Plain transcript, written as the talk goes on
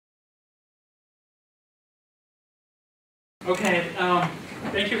Okay,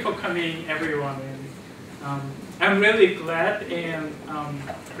 thank you for coming, everyone. And, I'm really glad and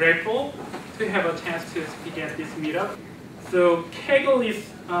grateful to have a chance to speak at this meetup. So Kaggle is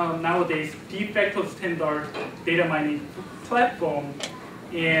nowadays de facto standard data mining platform,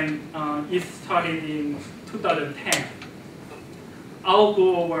 and it started in 2010. I'll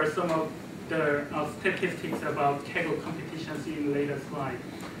go over some of the statistics about Kaggle competitions in later slide.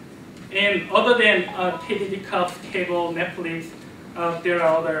 And other than KDD Cup, Kaggle, Netflix, there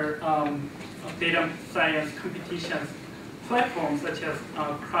are other data science competitions platforms such as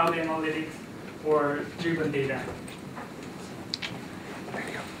crowd analytics or driven data.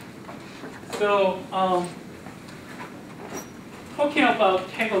 So talking about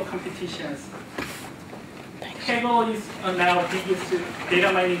Kaggle competitions, Kaggle is now the biggest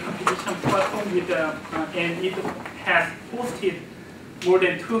data mining competition platform with, and it has hosted more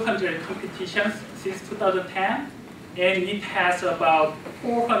than 200 competitions since 2010, and it has about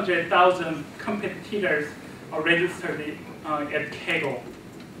 400,000 competitors registered at Kaggle.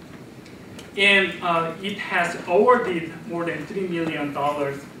 And it has awarded more than $3 million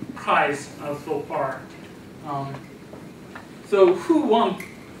prize so far. So who won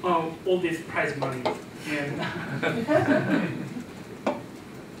all this prize money? And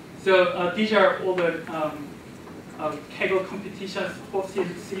so these are all the Kaggle competitions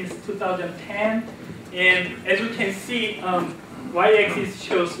hosted since 2010, and as you can see, y-axis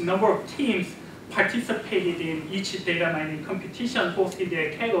shows number of teams participated in each data mining competition hosted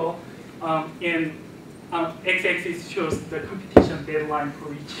at Kaggle, and x-axis shows the competition deadline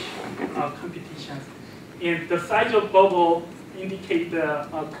for each competition. And the size of bubble indicates the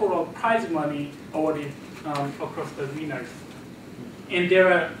total prize money awarded across the winners. And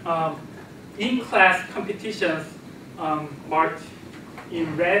there are in-class competitions marked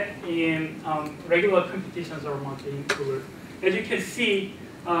in red, and regular competitions are marked in blue. As you can see,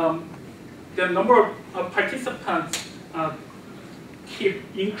 the number of participants keep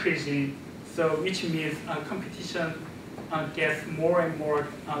increasing, so which means competition gets more and more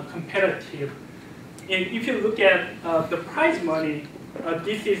competitive. And if you look at the prize money,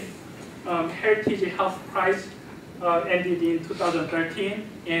 this is Heritage House Prize ended in 2013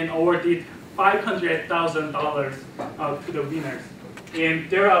 and awarded $500,000 to the winners. And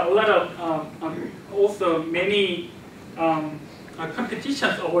there are a lot of also many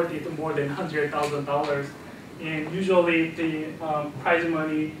competitions awarded more than $100,000. And usually the prize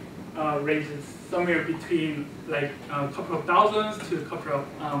money ranges somewhere between like a couple of thousands to a couple of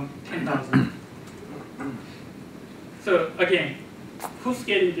 10,000. So again, who's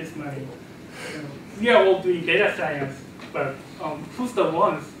getting this money? We are all doing data science, but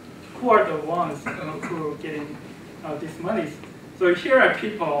who are the ones who are getting these monies? So here are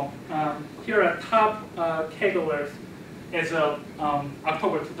people, here are top Kagglers as of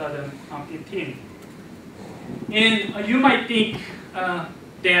October 2015. And you might think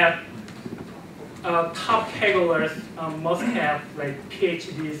that top Kagglers must have like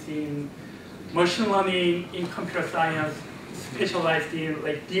PhDs in machine learning, in computer science, specialized in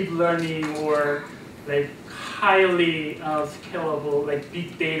like deep learning or like highly scalable like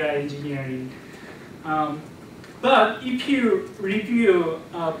big data engineering. But if you review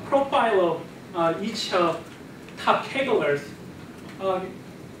profile of each of top Kagglers,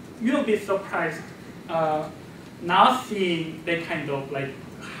 you'll be surprised not seeing that kind of like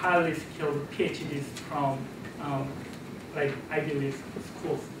highly skilled PhDs from like Ivy League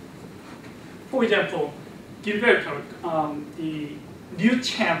schools. For example, Gilberto, the new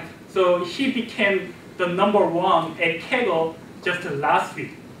champ, so he became the #1 at Kaggle just last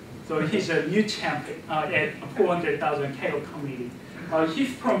week. So he's a new champ at 400,000 Kaggle community.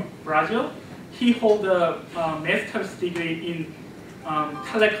 He's from Brazil. He holds a master's degree in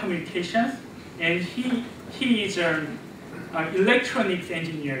telecommunications, and he is an electronics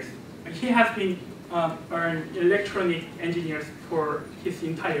engineer. He has been an electronic engineer for his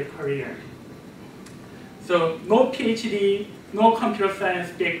entire career. So no PhD, no computer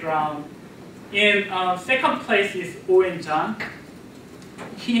science background. And second place is Owen John.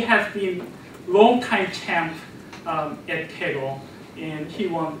 He has been long-time champ at Kaggle, and he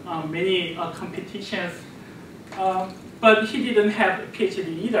won many competitions, but he didn't have a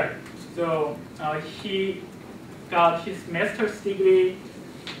PhD either. So he got his master's degree,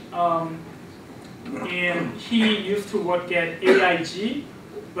 and he used to work at AIG,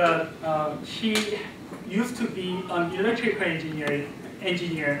 but he used to be an electrical engineer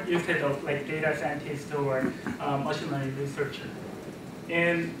instead of like data scientist or machine learning researcher.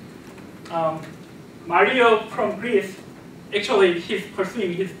 And Mario from Greece, actually, he's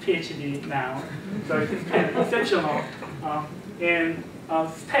pursuing his PhD now, so he's kind of exceptional. And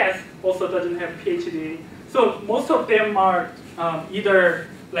Stas also doesn't have PhD. So most of them are either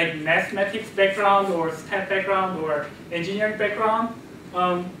like mathematics background or stat background or engineering background.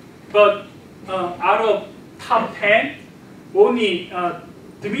 But out of top 10, only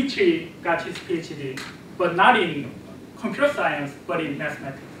Dmitry got his PhD, but not in computer science, but in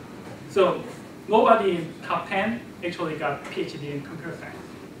mathematics. So nobody in top 10 actually got PhD in computer science.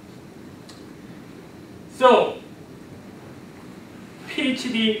 So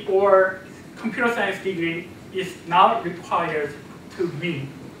PhD or computer science degree is not required to win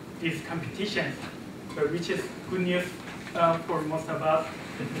these competitions, which is good news for most of us.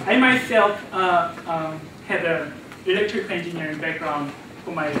 I myself had an electrical engineering background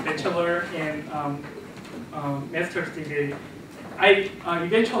for my bachelor and master's degree. I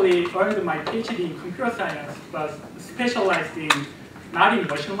eventually earned my PhD in computer science, but specialized in not in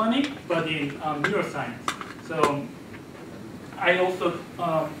machine learning, but in neuroscience. So I also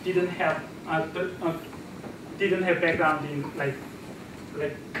didn't have background in like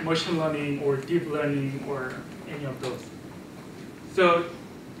machine learning or deep learning or any of those. So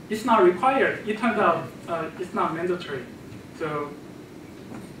it's not required. It turns out it's not mandatory. So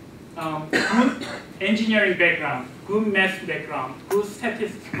good engineering background, good math background, good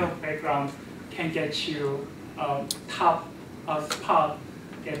statistical background can get you top spot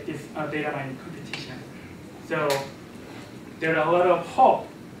at this data mining competition. So there are a lot of hope.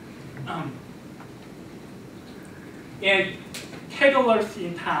 And Kagglers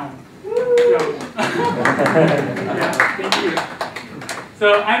in town. So, yeah, thank you.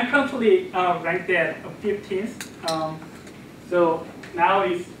 So I'm currently ranked at 15th. So now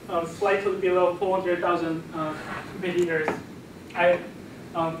it's slightly below 400,000 competitors.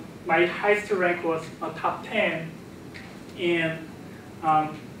 My highest rank was top 10, and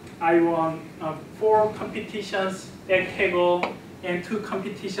I won 4 competitions at Kaggle and 2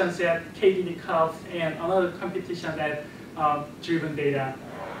 competitions at KDD Cup and another competition at Driven Data.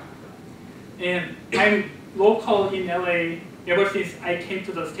 And I'm local in LA ever since I came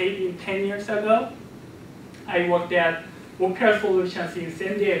to the state 10 years ago. I worked at Opera Solutions in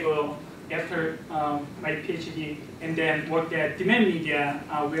San Diego after my PhD, and then worked at Demand Media,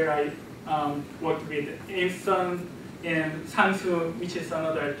 where I worked with Anson and Sansu, which is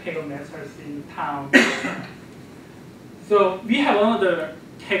another Kaggle masters in town. So we have another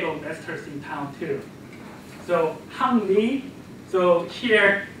Kaggle masters in town too. So Han Lee, so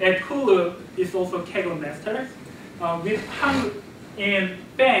here at Hulu is also Kaggle masters. With Han and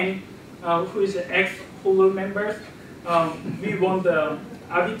Bang, who is an ex-Hulu members, we won the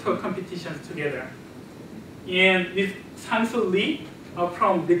arbiter competitions together. And with Sansu Lee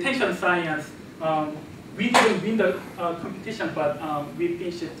from retention science, we didn't win the competition, but we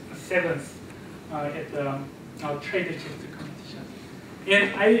finished 7th at the trade shift competition.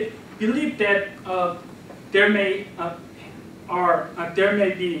 And I believe that there may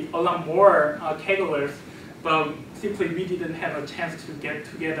be a lot more Kagglers, but simply we didn't have a chance to get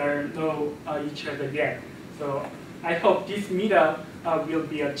together, know each other yet. So I hope this meetup will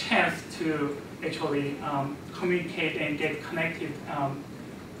be a chance to actually communicate and get connected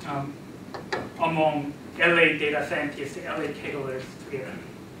among LA data scientists, LA Kagglers together.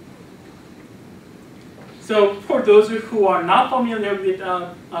 So for those who are not familiar with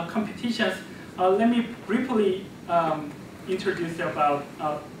competitions, let me briefly introduce about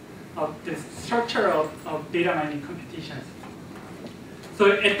the structure of data mining competitions.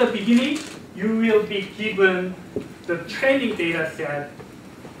 So at the beginning, you will be given the training data set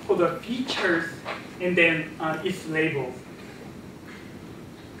for the features and then its labels.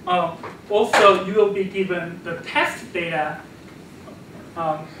 Also, you will be given the test data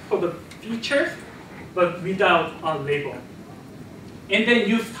for the features, but without a label. And then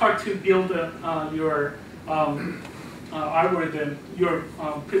you start to build your algorithm, your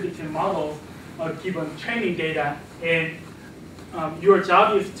predictive models, given training data, and your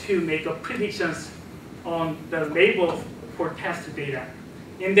job is to make predictions on the labels for test data.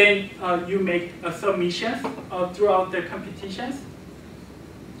 And then you make submissions throughout the competitions,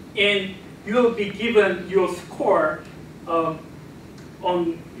 and you will be given your score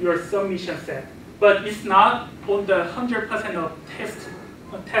on your submission set. But it's not on the 100%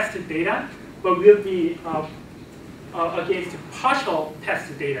 of test data, but will be against partial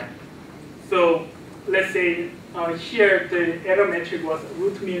test data. So let's say here the error metric was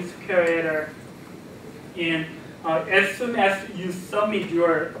root mean square error. And as soon as you submit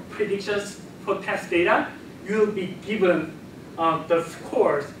your predictions for test data, you will be given the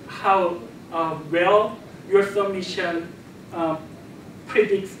scores, how well your submission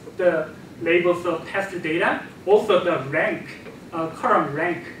predicts the labels of test data, also the rank, current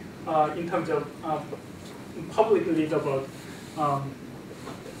rank in terms of public leaderboard.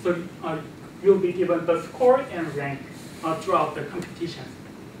 So you'll be given the score and rank throughout the competition.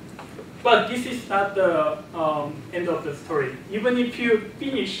 But this is not the end of the story. Even if you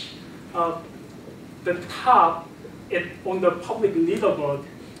finish the top on the public leaderboard,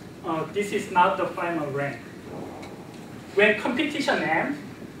 this is not the final rank. When competition ends,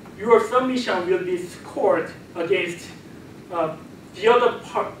 your submission will be scored against the other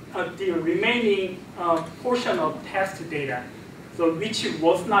part, the remaining portion of test data, so which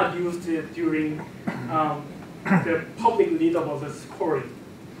was not used during the public leaderboard scoring.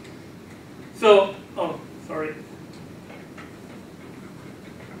 So, oh, sorry.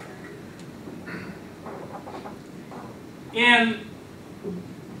 And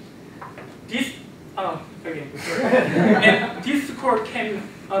this, and this score can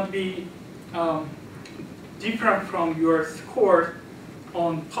be different from your score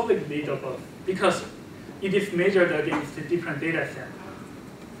on public leaderboard because it is measured against a different data set.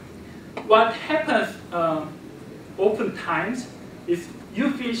 What happens oftentimes is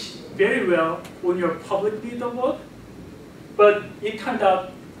you fish very well on your public leaderboard, but it turned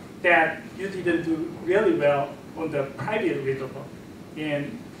out that you didn't do really well on the private leaderboard,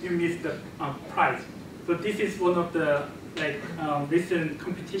 and you missed the prize. So this is one of the recent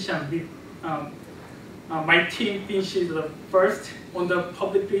competition. With, my team finished the first on the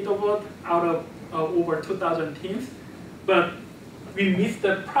public leaderboard out of over 2,000 teams, but we missed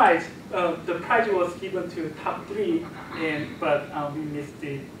the prize. The prize was given to top 3, but we missed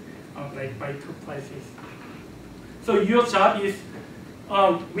it by 2 places. So your job is,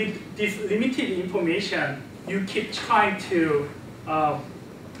 with this limited information, you keep trying to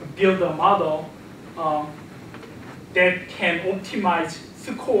build a model that can optimize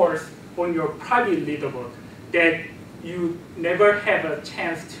scores on your private leaderboard that you never have a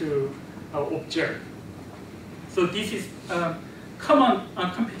chance to observe. So this is common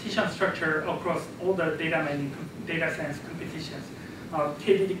competition structure across all the data mining, data science competitions,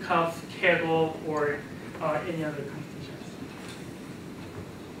 KDD Cup, Kaggle, or any other competitions.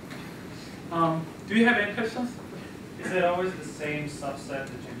 Do you have any questions? Is it always the same subset that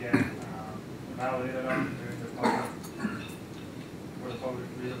you get validated on during the public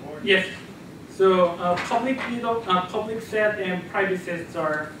leaderboard? Yes. So public set and private sets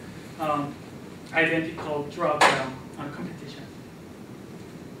are identical throughout the competition.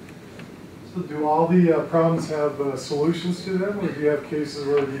 So do all the problems have solutions to them, or do you have cases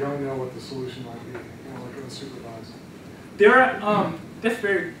where you don't know what the solution might be, like unsupervised? There are, that's a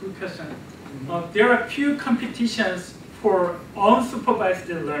very good question. There are few competitions for unsupervised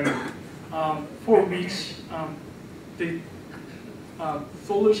learning for which the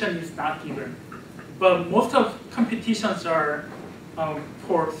solution is not given. But most of competitions are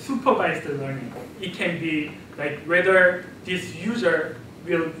for supervised learning. It can be like whether this user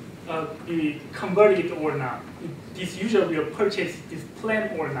will be converted or not. This user will purchase this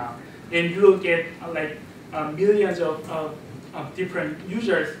plan or not. And you will get millions of different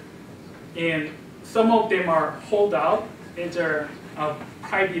users, and some of them are holdout as a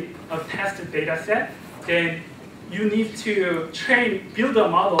private test data set. Then you need to build a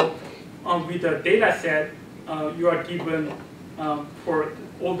model with a data set you are given for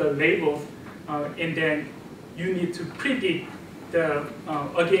all the labels, and then you need to predict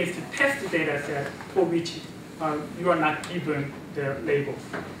against the test data set for which you are not given the labels.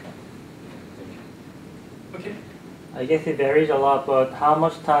 Okay. I guess it varies a lot, but how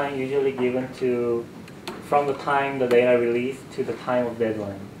much time usually given from the time the data released to the time of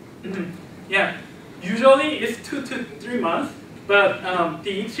deadline? Yeah, usually it's 2 to 3 months, but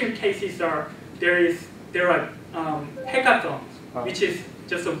the extreme cases are there are hackathons, which is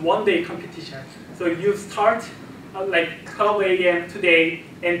just a one-day competition. So you start like 12 a.m. today,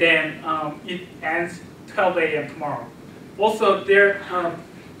 and then it ends 12 a.m. tomorrow. Also, there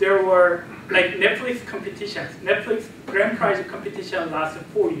were like Netflix competitions. Netflix grand prize competition lasted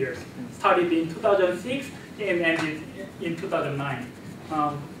 4 years. Started in 2006 and ended in 2009.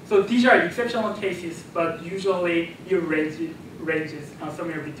 So these are exceptional cases, but usually it ranges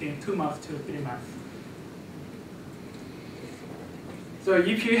somewhere between 2 months to 3 months. So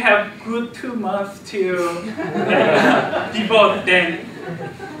if you have good 2 months to devote, then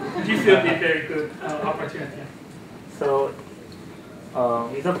this will be a very good opportunity. So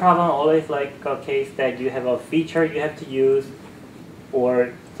is the problem always like a case that you have a feature you have to use,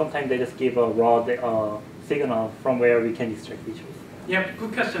 or sometimes they just give a raw signal from where we can extract features? Yeah,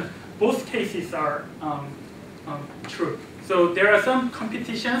 good question. Both cases are true. So there are some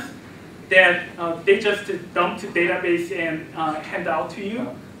competitions that they just dump to database and hand out to you.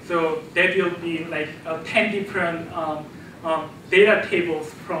 So there will be like 10 different data tables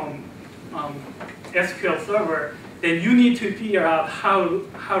from SQL Server. Then you need to figure out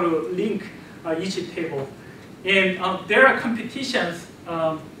how to link each table. And there are competitions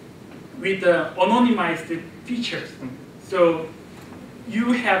with anonymized features. So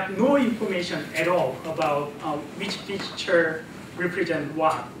you have no information at all about which feature represents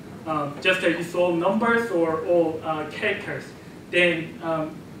what. Just it's all numbers or all characters. Then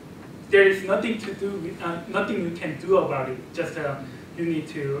there is nothing to do with, nothing you can do about it. Just you need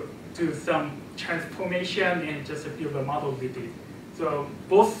to do some transformation and just build a model with it. So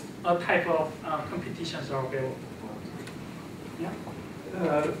both type of competitions are available. Yeah.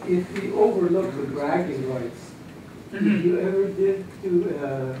 If we overlook the bragging rights, did you ever do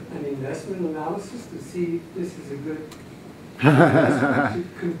an investment analysis to see if this is a good investment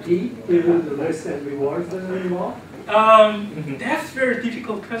to compete given the risks and rewards that are involved? That's a very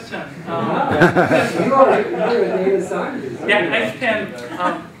difficult question. You're a data scientist. Yeah, I spent,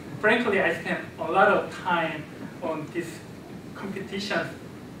 frankly, I spent a lot of time on this competition.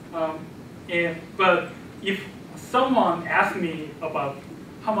 But if someone asks me about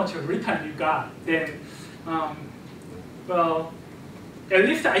how much return you got, then, well, at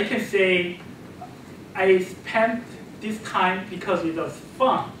least I can say I spent this time because it was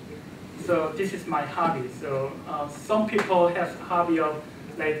fun. So this is my hobby. So some people have a hobby of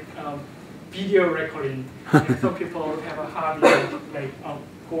like video recording, and some people have a hobby of like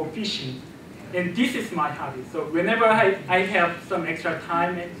go fishing. And this is my hobby. So whenever I have some extra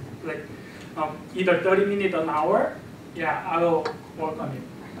time, like either 30 minutes, an hour, yeah, I will work on it.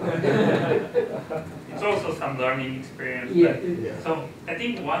 It's also some learning experience. Yeah. So I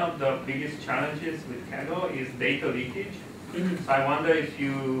think one of the biggest challenges with Kaggle is data leakage. So I wonder if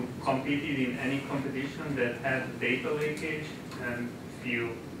you competed in any competition that had data leakage, and if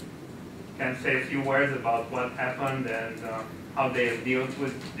you can say a few words about what happened and how they dealt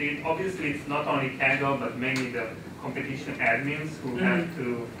with it. Obviously, it's not only Kaggle, but mainly the competition admins who have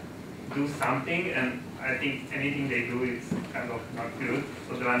to do something, and I think anything they do is kind of not good,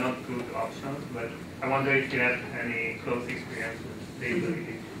 so there are not good options, but I wonder if you had any close experience with data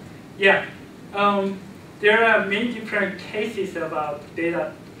leakage. Yeah. There are many different cases about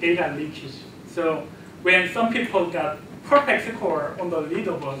data leakage. So when some people got perfect score on the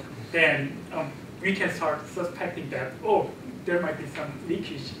leaderboard, then we can start suspecting that, oh, there might be some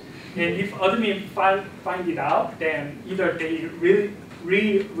leakage. And if admin find it out, then either they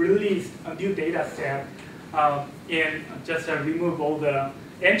release a new data set and just remove all the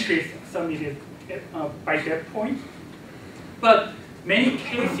entries submitted by that point. But many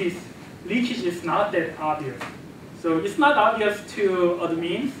cases, leakage is not that obvious. So it's not obvious to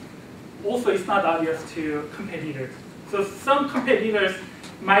admins. Also, it's not obvious to competitors. So some competitors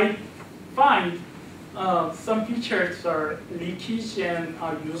might find some features are leakage and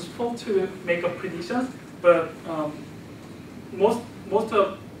are useful to make a predictions, but most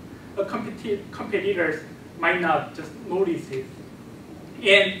of the competitors might not just notice it.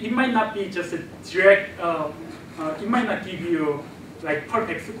 And it might not be just a direct, it might not give you like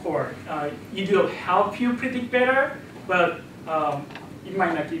perfect score. It will help you predict better, but it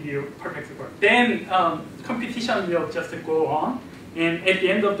might not give you perfect score. Then competition will just go on, and at the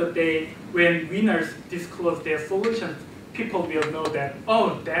end of the day, when winners disclose their solutions, people will know that,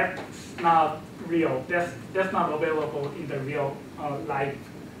 oh, that's not real. That's not available in the real life.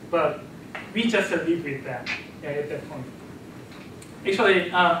 But we just live with that at that point.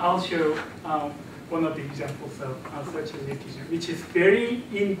 Actually, I'll show one of the examples of such a leakage, which is very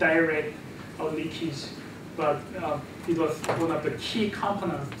indirect leakage, but it was one of the key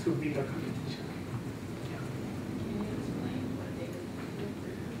components to win the competition.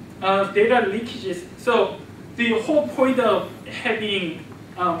 Data leakages. So the whole point of having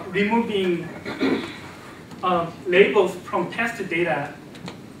removing labels from test data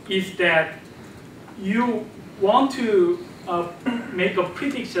is that you want to make a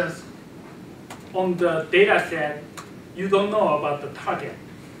predictions on the data set you don't know about the target.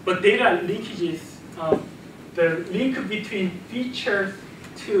 But data leakage is the link between features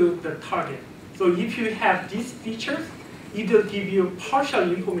to the target. So if you have these features, it will give you partial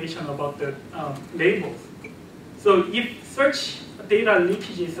information about the labels. So if search data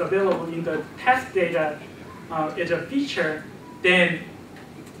leakage is available in the test data as a feature, then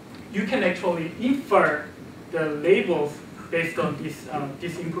you can actually infer the labels based on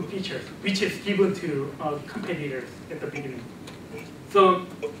these input features, which is given to competitors at the beginning. So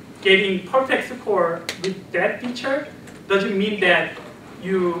getting perfect score with that feature doesn't mean that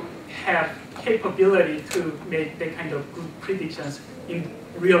you have capability to make that kind of good predictions in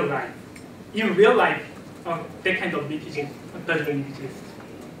real life. In real life, that kind of leakage doesn't exist.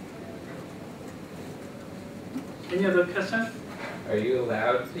 Any other questions? Are you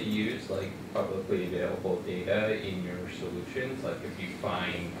allowed to use like publicly available data in your solutions? Like if you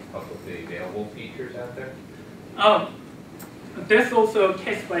find publicly available features out there? That's also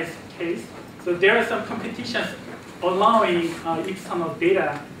case by case. So there are some competitions allowing external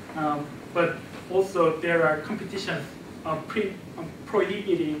data, but also there are competitions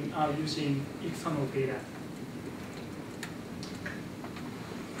prohibiting using external data.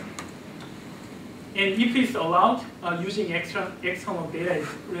 And if it's allowed, using external data is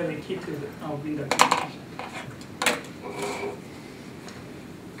really key to win the competition.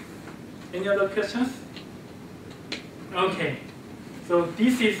 Any other questions? Okay, so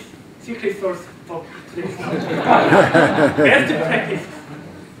this is secret source of today's knowledge. Best practice.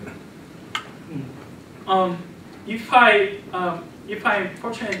 If I'm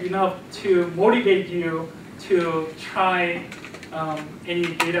fortunate enough to motivate you to try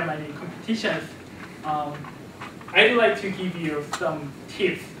any data mining competitions, I'd like to give you some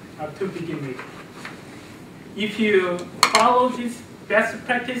tips to begin with. If you follow these best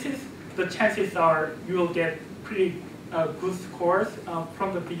practices, the chances are you will get pretty good scores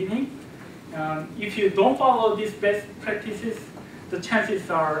from the beginning. If you don't follow these best practices, the chances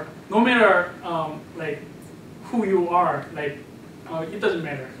are no matter like who you are, like it doesn't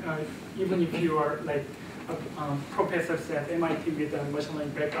matter. Even if you are like professors at MIT with a machine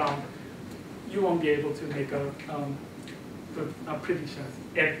learning background, you won't be able to make good predictions,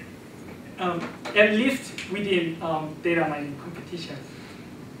 at least within data mining competitions.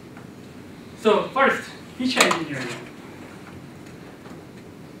 So first, feature engineering.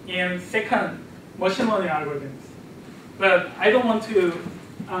 And second, machine learning algorithms. But I don't want to,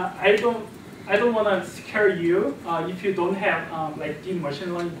 I don't want to scare you if you don't have like deep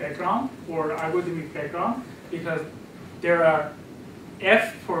machine learning background or algorithmic background, because there are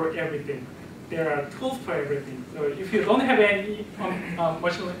apps for everything. There are tools for everything. So if you don't have any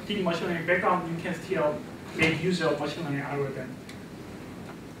deep machine learning background, you can still make use of machine learning algorithm.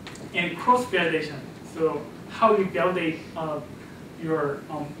 And cross-validation. So how you validate your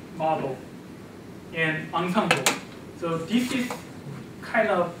model. And ensemble. So this is kind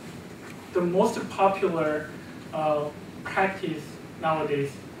of the most popular practice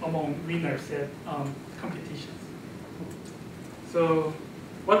nowadays among winners at competitions. So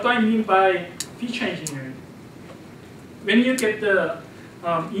what do I mean by feature engineering? When you get the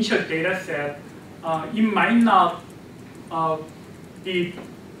initial data set, it might not be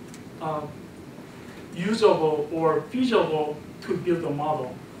usable or feasible to build a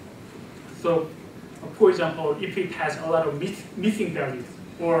model. So, for example, if it has a lot of missing values,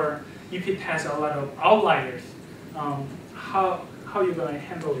 or if it has a lot of outliers, how are you going to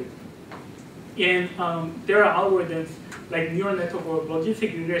handle it? And there are algorithms like neural network or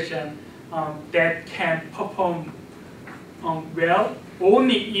logistic regression that can perform well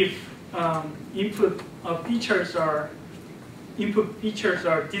only if input features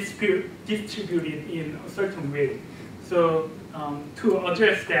are distributed in a certain way. So to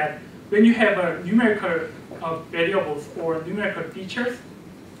address that, when you have numerical variables or numerical features,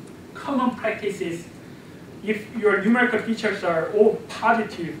 common practices, if your numerical features are all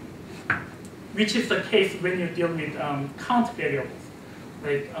positive, which is the case when you deal with count variables,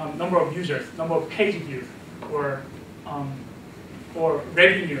 like number of users, number of page views, or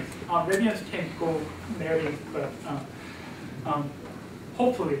revenues. Revenues can go nearly, but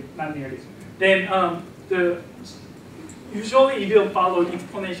hopefully not nearly. Then usually if you follow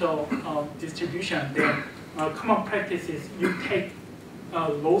exponential distribution, then common practice is you take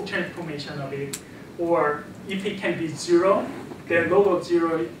low transformation of it, or if it can be zero, then log of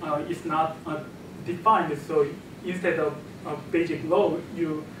zero is not defined. So instead of basic log,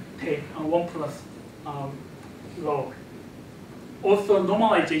 you take 1 plus log. Also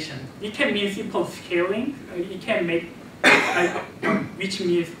normalization. It can mean simple scaling. It can make, which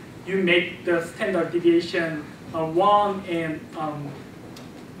means you make the standard deviation 1 and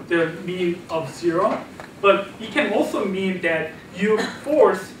the mean of 0. But it can also mean that you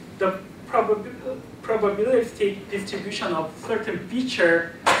force the probabilistic distribution of certain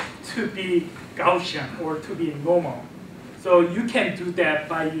feature to be Gaussian or to be normal. So you can do that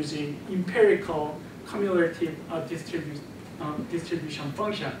by using empirical cumulative distribution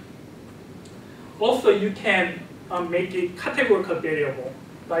function. Also, you can make it categorical variable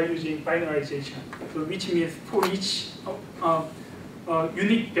by using binarization, so which means for each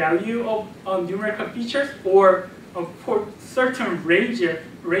unique value of numerical features, or for certain range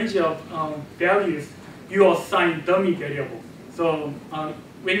of values, you assign dummy variables. So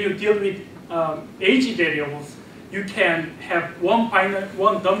when you deal with age variables, you can have one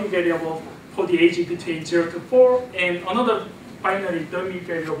dummy variable for the age between 0 to 4, and another binary dummy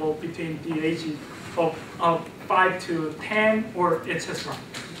variable between the age of 5 to 10, or etc.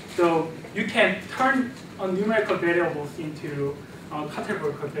 So you can turn numerical variables into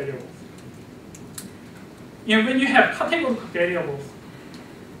categorical variables. And when you have categorical variables,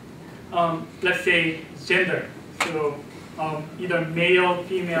 let's say gender, so either male,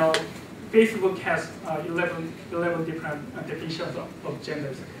 female, Facebook has 11 different definitions of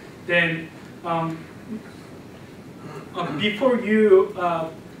genders. Then before you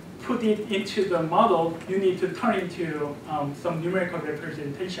put it into the model, you need to turn into some numerical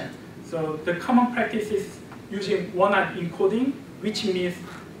representation. So the common practice is using one-hot encoding, which means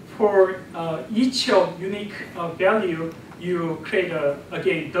for each unique value, you create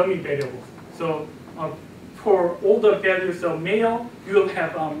again dummy variables. So for all the values of male, you will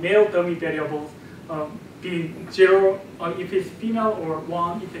have male dummy variables being 0 if it's female, or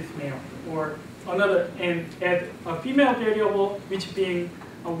 1 if it's male, or another, and add a female variable which being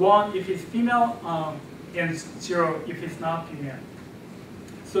 1 if it's female, and 0 if it's not female.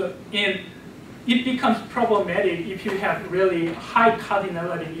 So it becomes problematic if you have really high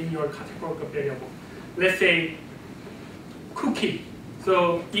cardinality in your categorical variable. Let's say cookie.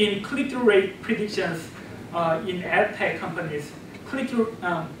 So in click-through rate predictions in ad tech companies, click-through,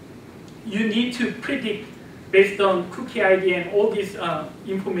 you need to predict based on cookie ID and all this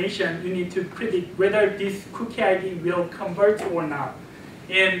information. You need to predict whether this cookie ID will convert or not.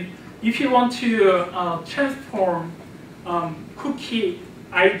 And if you want to transform cookie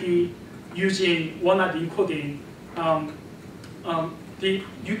ID using one-hot encoding,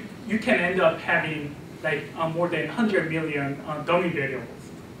 you can end up having like more than 100 million dummy variables.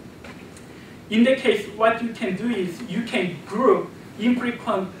 In that case, what you can do is you can group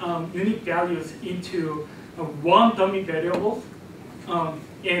infrequent unique values into one dummy variable,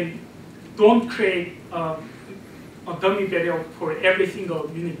 and don't create a dummy variable for every single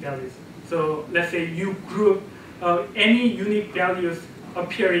unique values. So let's say you group any unique values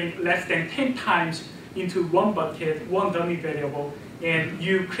appearing less than 10 times into one bucket, one dummy variable, and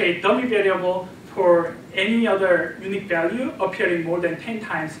you create dummy variable for any other unique value appearing more than 10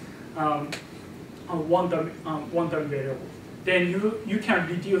 times one dummy variable. Then you can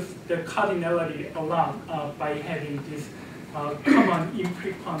reduce the cardinality a lot by having this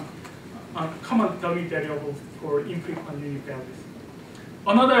common dummy variables for infrequent unique values.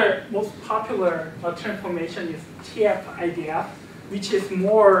 Another most popular transformation is TF-IDF, which is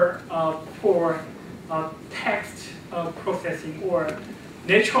more for text processing or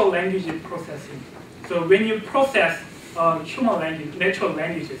natural language processing. So when you process human language, natural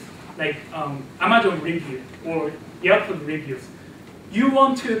languages, like Amazon review or Yelp reviews, you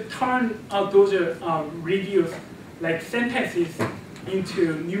want to turn those reviews, like sentences,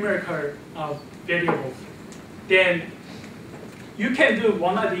 into numerical variables. Then you can do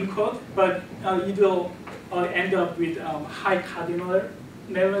one-hot encode, but it will end up with high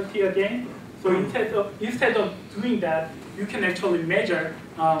cardinality again. So instead of doing that, you can actually measure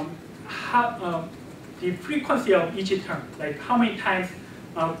the frequency of each term, like how many times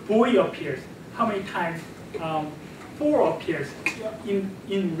boy appears, how many times for appears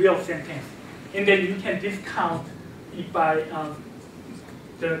in real sentence, and then you can discount it by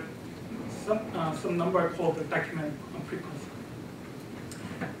some number called the document frequency.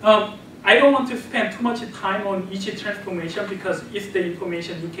 I don't want to spend too much time on each transformation because it's the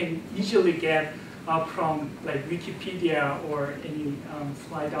information you can easily get from like Wikipedia or any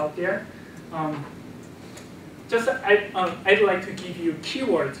slide out there. I'd like to give you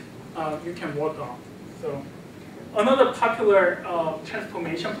keywords you can work on. So another popular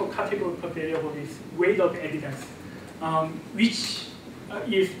transformation for categorical variable is weight of evidence, which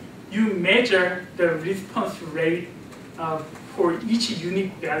is you measure the response rate for each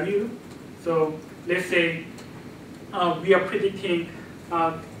unique value. So let's say we are predicting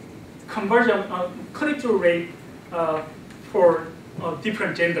conversion click-through rate for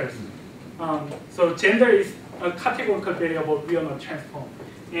different genders. So gender is a categorical variable we want to transform,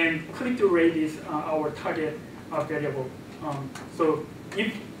 and click-through rate is our target variable. So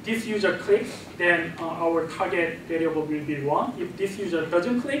if this user clicks, then our target variable will be 1. If this user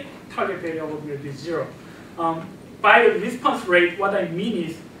doesn't click, target variable will be 0. By response rate, what I mean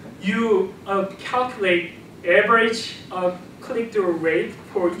is you calculate average click-through rate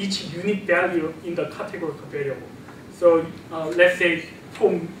for each unique value in the categorical variable. So let's say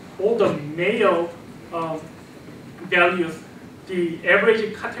for all the male values, the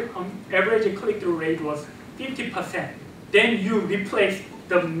average click-through rate was 50%. Then you replace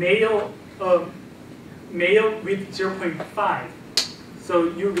the male with 0.5. So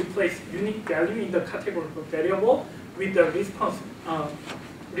you replace unique value in the categorical variable with the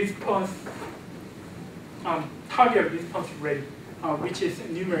target response rate, which is a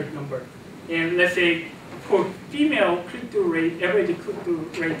numeric number. And let's say for female click-through rate, average click-through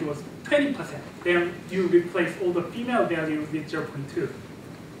rate was 20%. Then you replace all the female value with 0.2.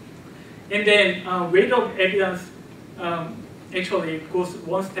 And then weight of evidence actually goes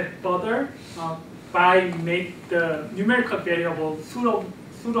one step further by make the numerical variable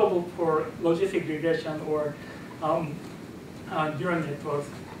suitable for logistic regression or neural networks.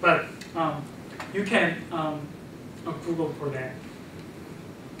 But you can Google for that.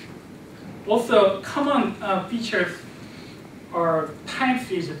 Also, common features are time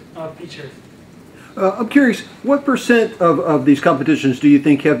series features. I'm curious, what % of these competitions do you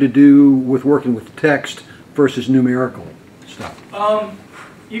think have to do with working with text versus numerical stuff?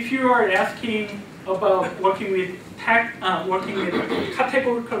 If you are asking about working with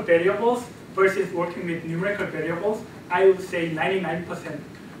categorical variables versus working with numerical variables, I would say 99%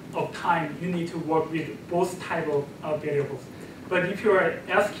 of time you need to work with both type of variables. But if you are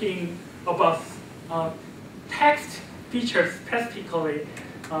asking about text features specifically,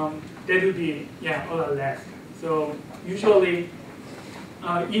 that would be a lot less. So usually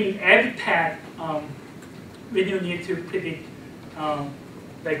in ed tech, when you need to predict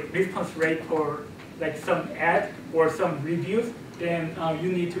like response rate for like some ad or some reviews, then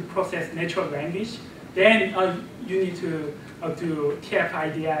you need to process natural language. Then you need to do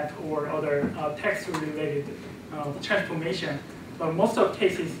TF-IDF or other text-related transformation. But most of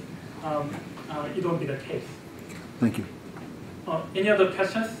cases, it won't be the case. Thank you. Any other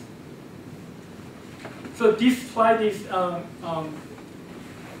questions? So this slide is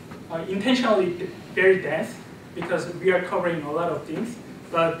intentionally very dense because we are covering a lot of things.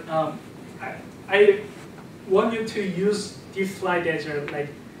 But I want you to use this slide as your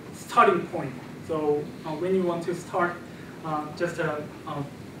starting point. So when you want to start, just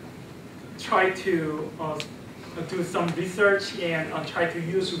try to do some research and try to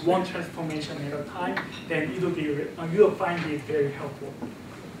use one transformation at a time. Then you'll find it very helpful.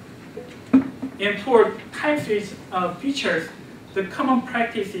 And for time series features, the common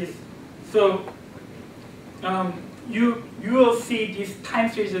practice is you will see this time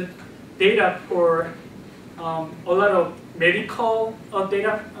series data for a lot of medical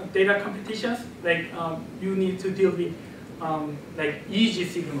data competitions. Like you need to deal with like EEG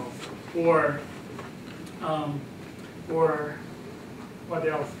signals or what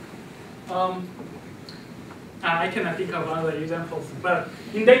else? I cannot think of other examples, but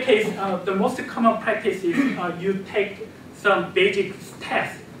in that case, the most common practice is you take some basic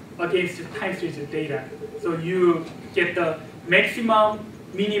tests against time series data. So you get the maximum,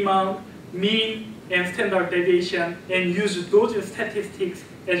 minimum, mean, and standard deviation, and use those statistics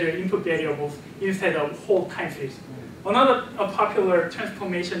as your input variables instead of whole time series. Another popular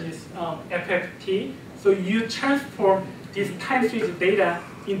transformation is FFT. So you transform this time series data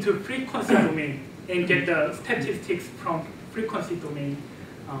into frequency domain and get the statistics from frequency domain.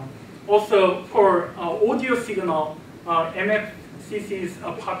 Also, for audio signal, MFCC is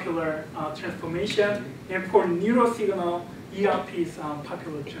a popular transformation, and for neural signal, ERP is a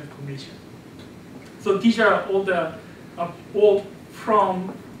popular transformation. So these are all the all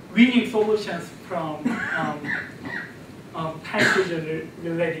from winning solutions from time series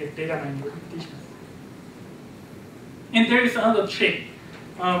related data mining competitions. And there is another trick.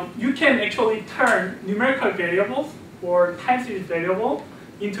 You can actually turn numerical variables or time series variable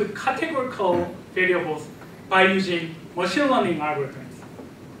into categorical variables by using machine learning algorithms.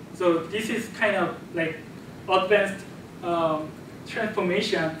 So this is kind of like advanced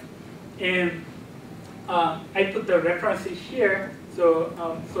transformation, and I put the reference here so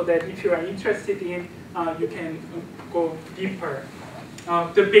that if you are interested in, you can go deeper.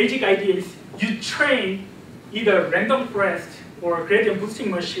 The basic idea is you train either random forest or gradient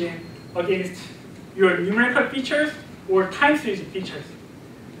boosting machine against your numerical features or time series features.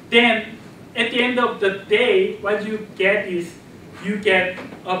 Then at the end of the day, what you get is you get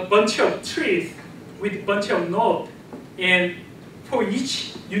a bunch of trees with a bunch of nodes. And for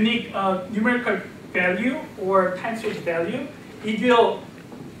each unique numerical value or time series value, it will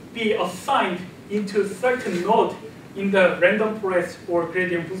be assigned into certain node in the random forest or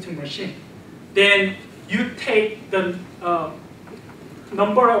gradient boosting machine. Then you take the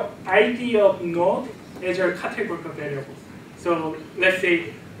number of ID of node as your categorical variables. So let's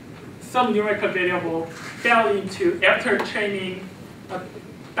say some numerical variable fell into, after training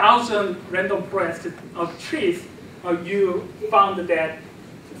 1,000 random forests of trees, you found that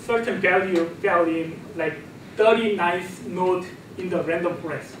certain value fell in like 39th node in the random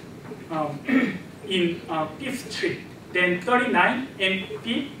forest in 5th tree. Then 39 and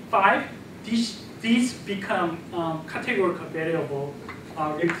 5, these become categorical variable,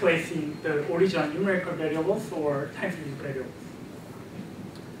 replacing the original numerical variables or time series variables.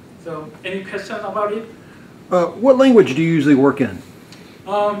 So, any question about it? What language do you usually work in?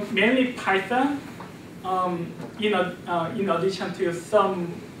 Mainly Python. In addition to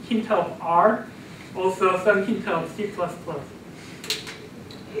some hint of R, also some hint of C++.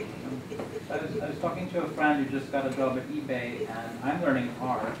 I was talking to a friend who just got a job at eBay, and I'm learning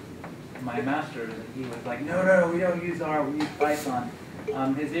R, my master's, and he was like, no, we don't use R, we use Python.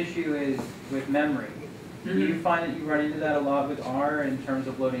 His issue is with memory. Do you find that you run into that a lot with R in terms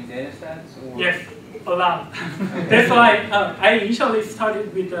of loading data sets? Or? Yes, a lot. That's why I initially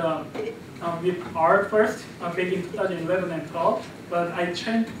started with R first, back in 2011 and 12, but I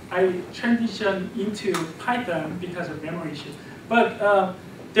transitioned into Python because of memory issue. But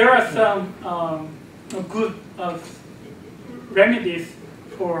there are some good remedies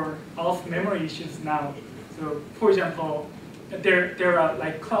for all memory issues now. So, for example, there are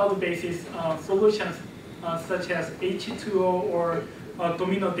like cloud-based solutions such as H2O or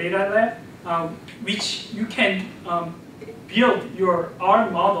Domino Data Lab, which you can build your R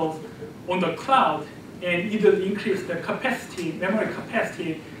models on the cloud, and it will increase the capacity, memory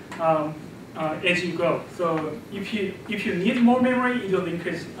capacity, as you go. So if you need more memory, it will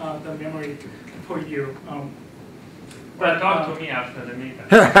increase the memory for you. But talk to me after the meeting.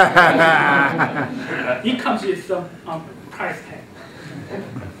 It comes with some price tag.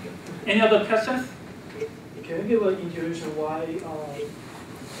 Any other questions? Can you give an intuition why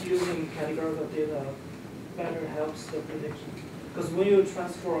using categorical data better helps the prediction? Because when you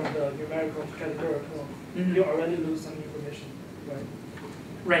transform the numerical to categorical, you already lose some information, right?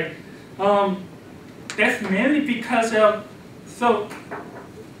 Right. That's mainly because of, so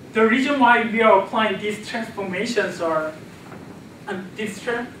the reason why we are applying these transformations are,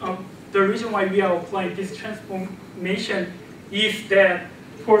 the reason why we are applying this transformation is that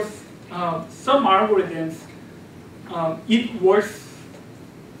for some algorithms, it works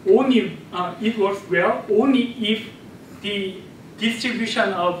well only if the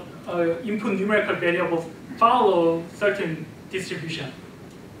distribution of input numerical variables follow certain distribution,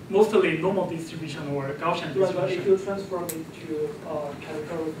 mostly normal distribution or Gaussian distribution. But if you transform it to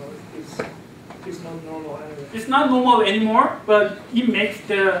categorical, it's not normal anyway. It's not normal anymore, but it makes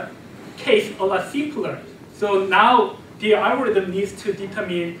the case a lot simpler. So now the algorithm needs to deal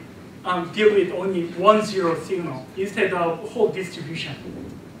with only 1 0 signal instead of whole distribution.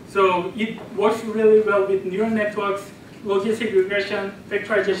 So it works really well with neural networks, logistic regression,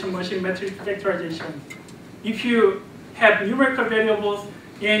 factorization, machine matrix factorization. If you have numerical variables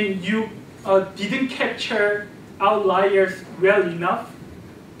and you didn't capture outliers well enough,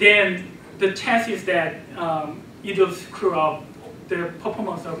 then the chance is that it will screw up the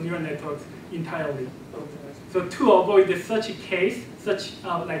performance of neural networks entirely. So to avoid such a case, such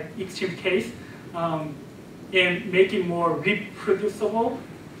like extreme case, and make it more reproducible,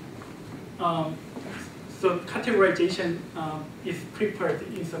 so categorization is preferred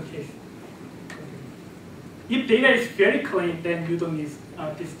in some cases. If data is very clean, then you don't need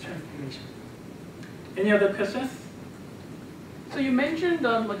this transformation. Any other questions? So you mentioned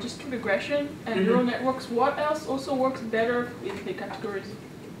logistic regression and neural networks. What else also works better with the categories?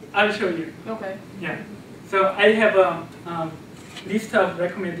 I'll show you. Okay. Yeah. So I have a list of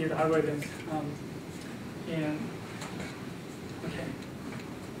recommended algorithms. And okay.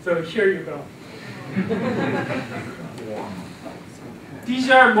 So here you go. These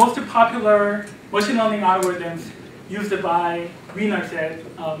are most popular machine learning algorithms used by winners at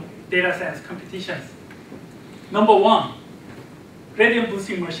data science competitions. Number 1, gradient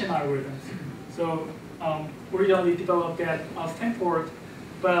boosting machine algorithms. So originally developed at Stanford,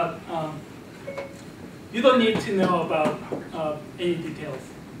 but you don't need to know about any details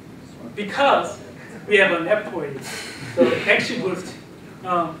because we have an app for it. So XGBoost.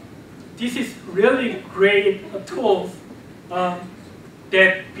 This is really great tool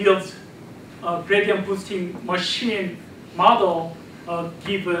that builds a gradient boosting machine model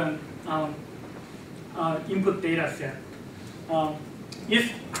given input data set.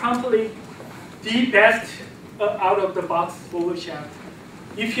 It's currently the best out-of-the-box solution.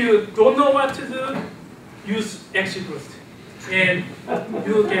 If you don't know what to do, use XGBoost, and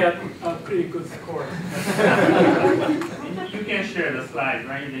you'll get a pretty good score. You can share the slides,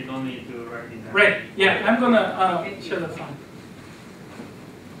 right? They don't need to write it down. Right. Yeah, I'm gonna share the slide.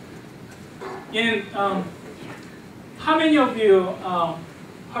 And how many of you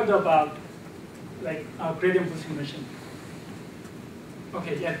heard about like gradient boosting machine?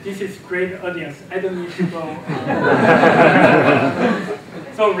 Okay, yeah, this is great audience. I don't need to go.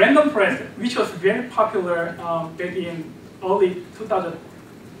 So random forest, which was very popular back in early 2000,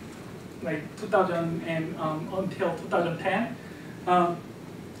 like 2000 and until 2010.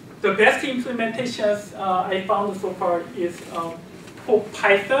 The best implementations I found so far is for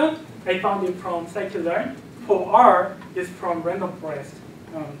Python, I found it from scikit-learn. For R, it's from random forest.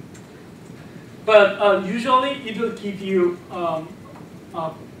 But usually it will give you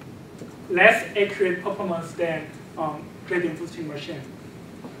less accurate performance than gradient boosting machine.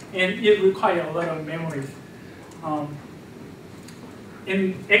 And it requires a lot of memories.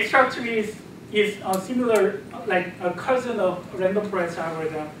 And extra trees is similar, like a cousin of random forest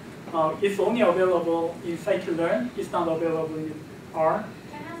algorithm. It's only available in scikit-learn. It's not available in R.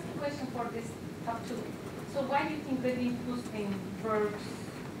 Can I ask a question for this top two? So why do you think gradient boosting works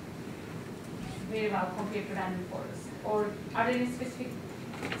very well compared to random forest? Or are there any specific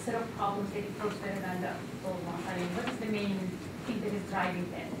set of problems that it works better than the old ones? I mean, what is the main thing that is driving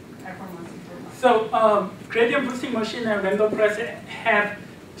that performance improvement? So gradient boosting machine and random forest have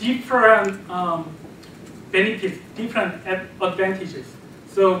different benefits, different advantages.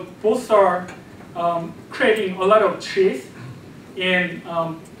 So both are creating a lot of trees and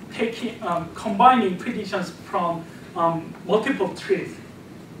combining predictions from multiple trees.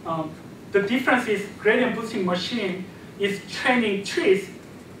 The difference is gradient boosting machine is training trees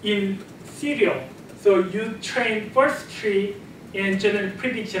in serial. So you train first tree and generate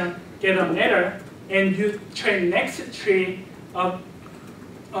prediction, get an error, and you train next tree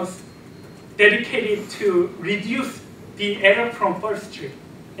dedicated to reduce the error from first tree.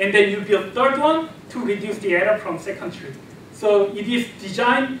 And then you build third one to reduce the error from second tree. So it is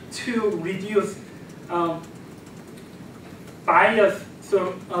designed to reduce bias.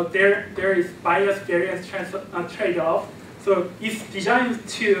 So there is bias variance trade-off. So it's designed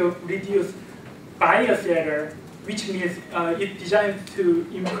to reduce bias error, which means it's designed to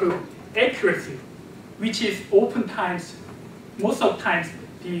improve accuracy, which is oftentimes, most of the times,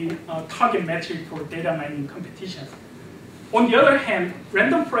 the target metric for data mining competitions. On the other hand,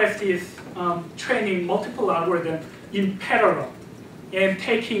 random forest is training multiple algorithms in parallel and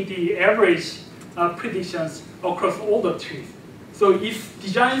taking the average predictions across all the trees. So it's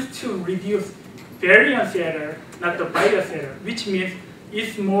designed to reduce variance error, not the bias error, which means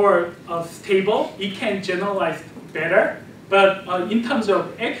it's more stable. It can generalize better, but in terms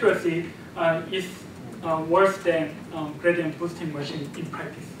of accuracy, it's worse than gradient boosting machine in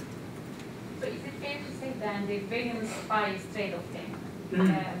practice. So is it fair to say then the variance bias trade-off thing?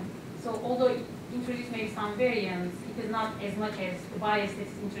 Mm-hmm. So although it introduced maybe some variance, it is not as much as the bias that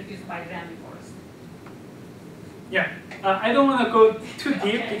is introduced by the random forest. Yeah, I don't want to go too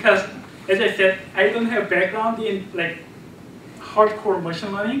deep because, as I said, I don't have background in like hardcore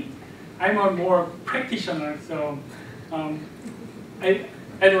machine learning. I'm a more practitioner, so I'd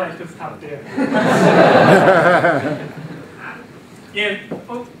like to stop there. And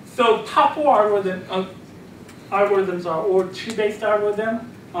so top four algorithms are all tree-based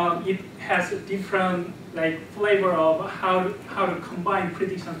algorithm. It has a different like flavor of how to combine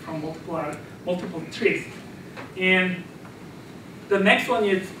predictions from multiple trees. And the next one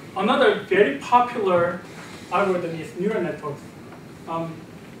is another very popular algorithm is neural networks.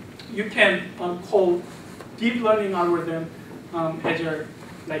 You can call deep learning algorithm as your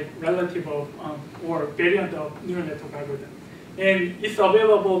like relative of or variant of neural network algorithm, and it's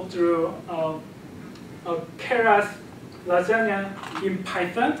available through Keras Lasagna in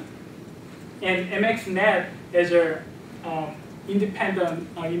Python and MXNet as your independent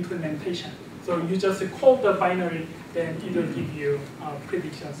implementation. So you just call the binary, then it will give you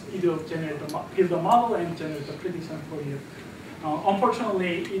predictions. It will build the model and generate the prediction for you.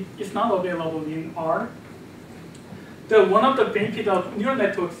 Unfortunately, it's not available in R. One of the benefits of neural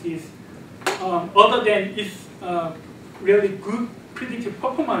networks is, other than its really good predictive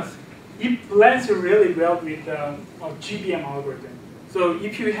performance, it blends really well with GBM algorithm. So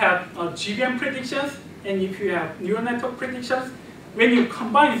if you have GBM predictions and if you have neural network predictions, when you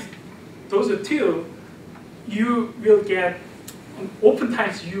combine those two, you will get,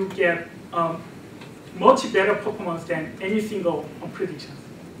 oftentimes you get much better performance than any single predictions.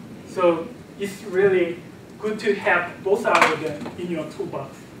 So it's really good to have both algorithms in your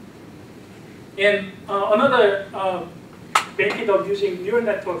toolbox. And another benefit of using neural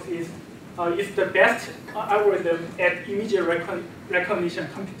networks is is the best algorithm at image recognition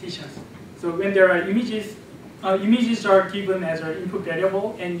competitions. So when there are images, images are given as an input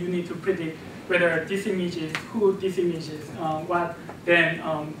variable, and you need to predict whether this image is who this image is, what, then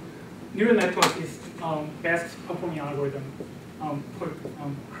neural network is best performing algorithm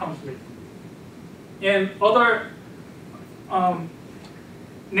currently. And other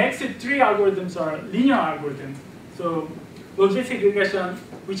next three algorithms are linear algorithms. So logistic regression,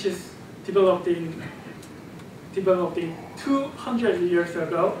 which is developed 200 years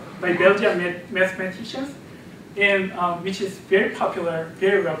ago by Belgian mathematicians, and which is very popular,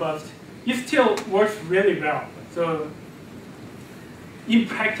 very robust. It still works really well. So in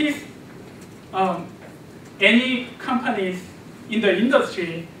practice, any companies in the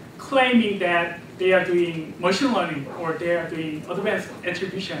industry claiming that they are doing machine learning or they are doing advanced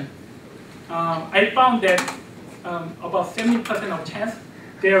attribution, I found that about 70% of chance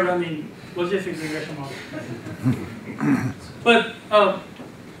they are running logistic regression models. But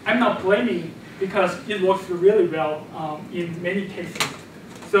I'm not blaming, because it works really well in many cases.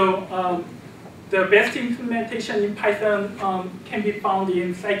 So the best implementation in Python can be found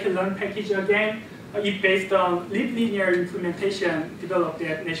in scikit-learn package again. It's based on linear implementation developed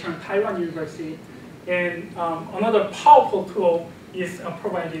at National Taiwan University. And another powerful tool is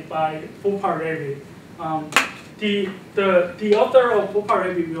provided by Vopa-Revi. The author of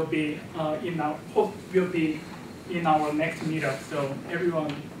Vopa-Revi will be in our next meetup, so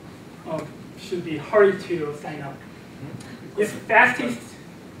everyone should be hurried to sign up. It's fastest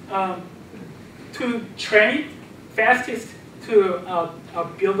to train, fastest to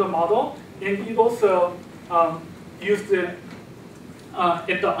build a model, and it also used at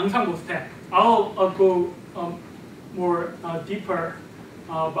the ensemble step. I'll go more deeper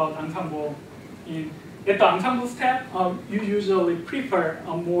about ensemble. At the ensemble step, you usually prefer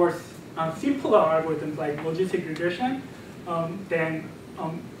a more simpler algorithm like logistic regression than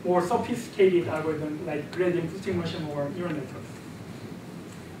more sophisticated algorithm like gradient boosting machine or neural networks.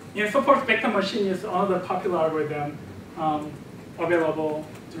 And support vector machine is another popular algorithm available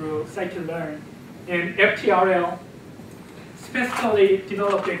through scikit-learn. And FTRL, specifically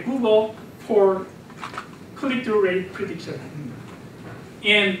developed at Google for click-through rate prediction.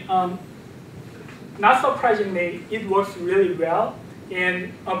 And not surprisingly, it works really well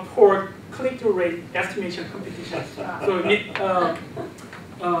and for click-through rate estimation competitions. So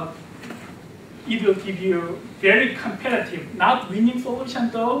it will give you very competitive, not winning solution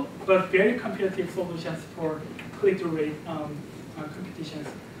though, but very competitive solutions for click-through rate competitions.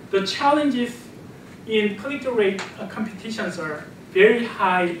 The challenges in click-through rate competitions are very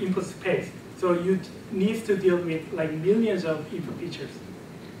high input space. So you need to deal with like millions of input features.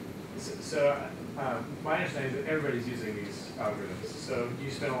 So my understanding is that everybody's using these algorithms. So do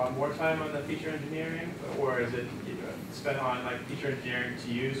you spend a lot more time on the feature engineering, or is it spent on like feature engineering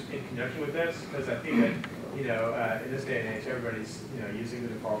to use in conjunction with this? Because I think that in this day and age, everybody's using the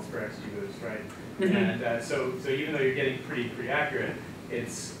defaults for XGBoost, right? Mm-hmm. And so even though you're getting pretty accurate,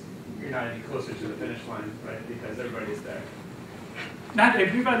 you're not any closer to the finish line, right? Because everybody's there. Not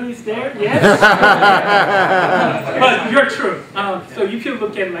everybody is there, yes. But you're true. So if you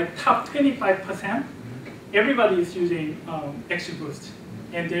look at like top 25%, everybody is using XGBoost,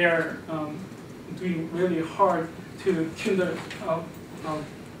 and they are doing really hard to tune the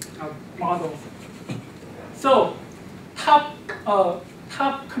models. So top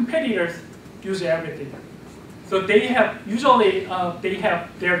competitors use everything. So they have usually they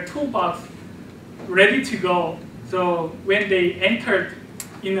have their toolbox ready to go. So when they entered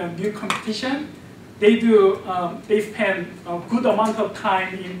in a new competition, they spend a good amount of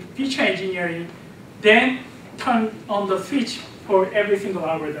time in feature engineering, then turn on the switch for every single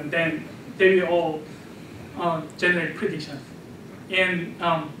algorithm. Then they will all generate predictions. And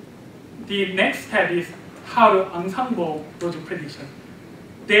the next step is how to ensemble those predictions.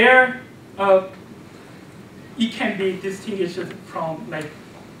 There, it can be distinguished from like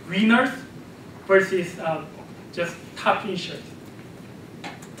winners versus just top insurance.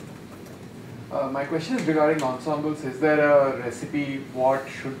 My question is regarding ensembles. Is there a recipe what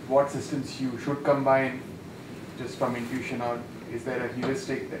systems you should combine just from intuition, or is there a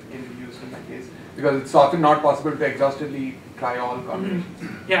heuristic that can be used in that case? Because it's often not possible to exhaustively try all combinations.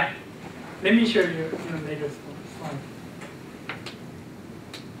 Mm-hmm. Yeah. Let me show you in a later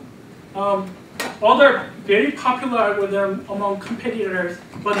slide. Other very popular algorithm among competitors,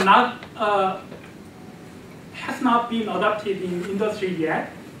 but not has not been adopted in industry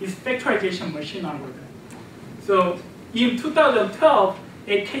yet, is factorization machine algorithm. So in 2012,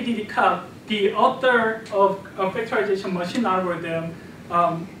 at KDD Cup, the author of a factorization machine algorithm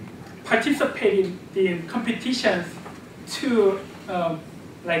participated in competitions to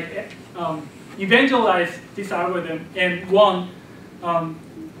evangelize this algorithm and won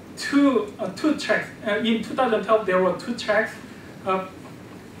two tracks. In 2012, there were 2 tracks at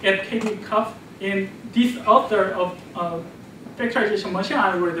KDD Cup, and this author of factorization machine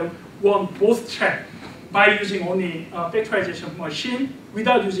algorithm won both tracks by using only factorization machine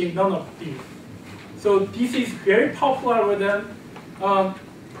without using none of these. So this is very powerful algorithm.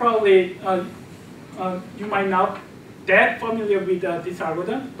 Probably you might not that familiar with this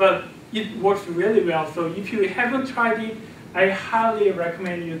algorithm, but it works really well. So if you haven't tried it, I highly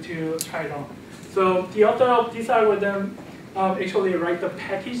recommend you to try it out. So the author of this algorithm actually write the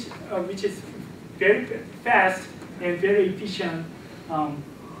package, which is very fast and very efficient. I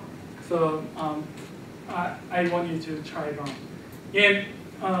want you to try it out. And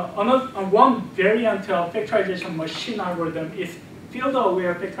one variant of factorization machine algorithm is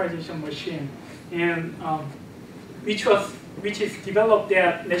field-aware factorization machine, and which is developed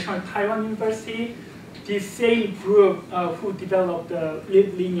at National Taiwan University. The same group who developed the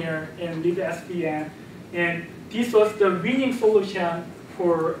linear and SVM, and this was the winning solution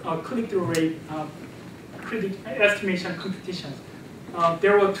for click-through rate estimation competitions.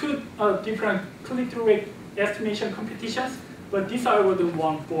 There were 2 different click-through rate estimation competitions, but this algorithm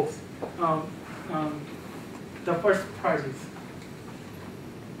won both the first prizes.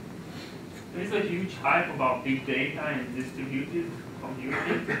 There's a huge hype about big data and distributed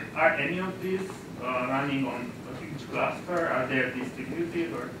computing. Are any of these running on a huge cluster? Are they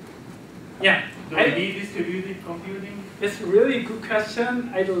distributed, or yeah, do we need distributed computing? It's a really good question.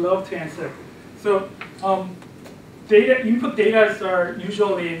 I'd love to answer. So input data are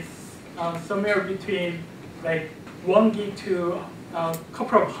usually somewhere between like 1 gig to a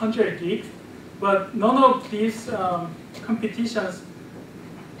couple of 100 gigs, but none of these competitions.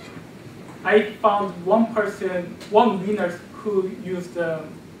 I found one winner who used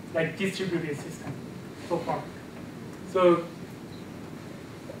like distributed system so far. So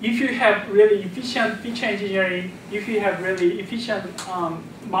if you have really efficient feature engineering, if you have really efficient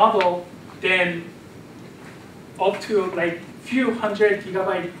model, then up to like few hundred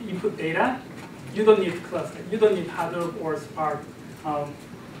gigabyte input data, you don't need cluster, you don't need Hadoop or Spark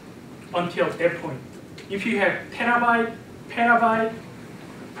until that point. If you have petabyte,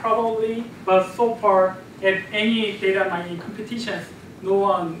 probably, but so far at any data mining competitions, no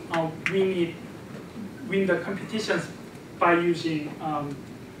one win the competitions by using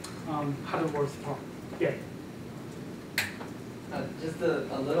Hadoop or Spark. Yeah. Just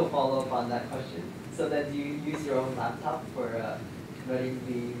a little follow-up on that question. So then do you use your own laptop for running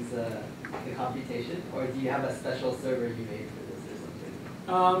the computation, or do you have a special server you made for this or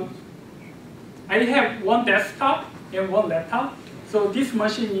something? I have one desktop and one laptop. So this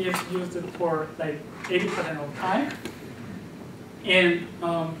machine is used for like 80% of the time. And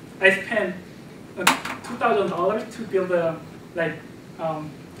I spent $2,000 to build a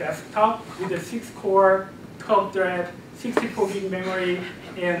desktop with a 6-core, 12-thread, 64 gig memory,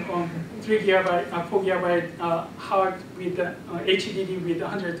 and 4 gigabyte hard with HDD with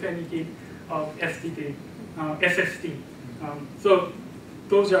 120 gig of SSD. So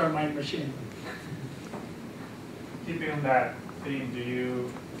those are my machines. Keeping on that theme, are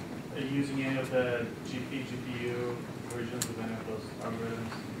you using any of the GPU versions of any of those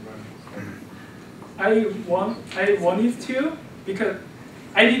algorithms? I wanted to, because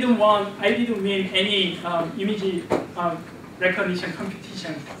I didn't win any image recognition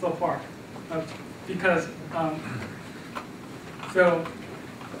competition so far, because so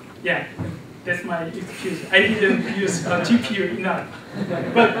yeah, that's my excuse. I didn't use GPU enough,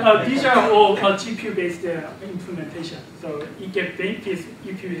 but these are all GPU-based implementation. So you get benefits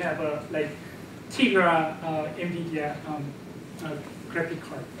if you have a like Tegra NVIDIA graphic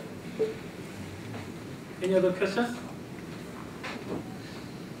card. Any other questions?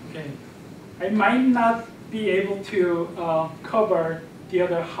 Okay, I might not be able to cover the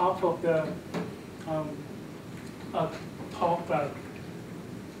other half of the talk, but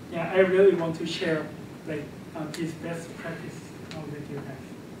yeah, I really want to share like this best practice with you guys.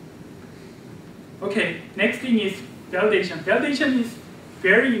 Okay, next thing is validation. Validation is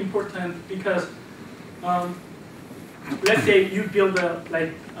very important because let's say you build a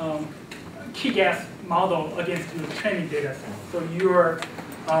key guess model against your training data set. So your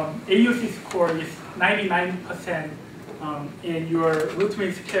AUC score is 99%, and your root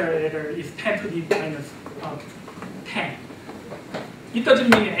mean square error is 10 to the minus 10. It doesn't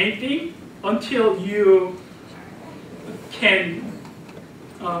mean anything until you can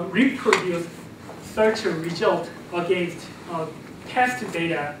reproduce such a result against test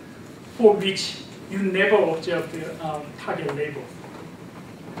data for which you never observe the target label.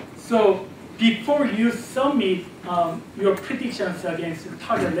 So before you submit your predictions against the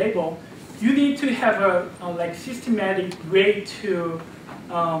target label, you need to have a like systematic way to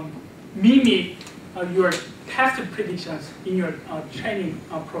mimic your test predictions in your training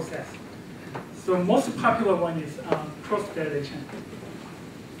process. So most popular one is cross-validation.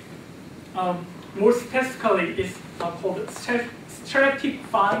 More specifically, it's called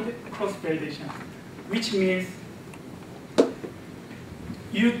stratified cross-validation, which means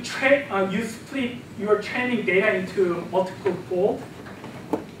you split your training data into multiple folds,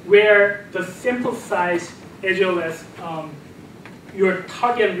 where the sample size as well as your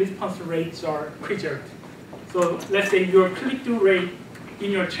target response rates are preserved. So let's say your click-through rate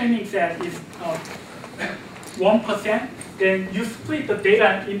in your training set is 1%, then you split the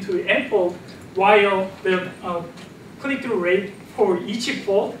data into n fold, while the click-through rate for each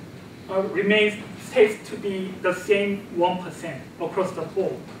fold stays to be the same 1% across the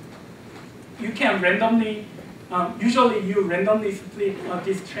fold. You can randomly, usually you randomly split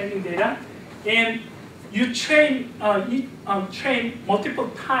this training data, and you train multiple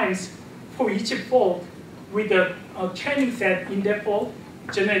times for each fold with the training set in that fold,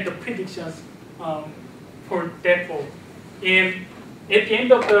 generate the predictions for that fold. And at the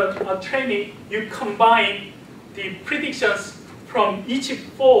end of the training, you combine the predictions from each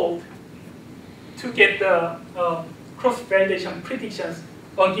fold to get the cross-validation predictions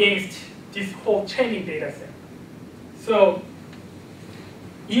against this whole training data set. So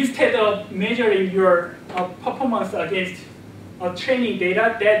instead of measuring your performance against training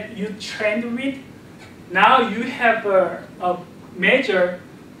data that you trained with, now you have a measure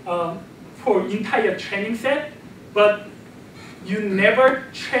for entire training set, but you never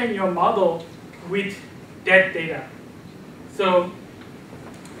train your model with that data. So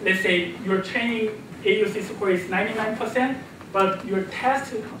let's say your training AUC score is 99%, but your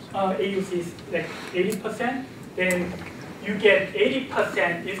test AUC is like 80%, then you get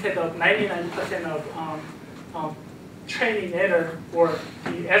 80% instead of 99% of training error, or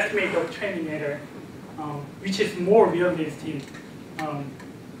the estimate of training error, which is more realistic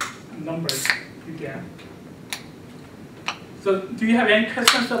numbers you get. So do you have any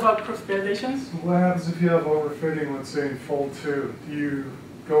questions about cross-validations? So what happens if you have overfitting, let's say in fold 2? Do you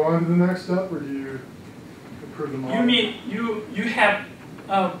go on to the next step, or do you improve the model? You mean you have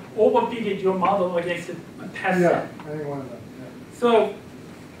overfitted your model against a test set? Yeah, any one of them. Yeah. So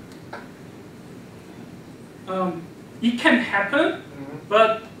it can happen,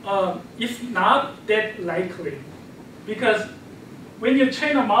 but it's not that likely, because when you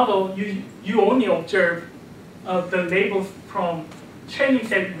train a model, you only observe the labels from training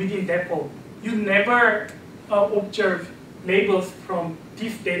set within that fold. You never observe labels from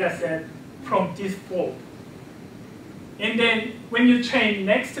this data set from this fold. And then when you train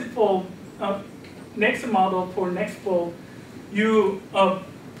next model for next fold, you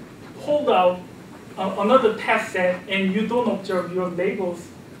hold out another test set, and you don't observe your labels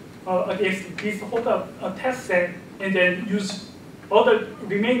against this hold up test set, and then use other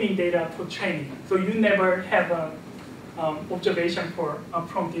remaining data for training. So you never have an observation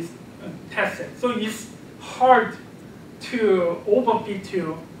from this test set. So it's hard to overfit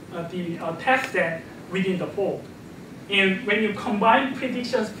to the test set within the fold. And when you combine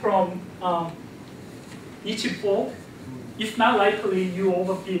predictions from each fold, it's not likely you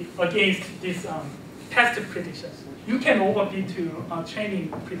overfit against these test predictions. You can overfit to training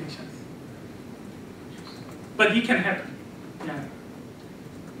predictions. But it can happen. Yeah.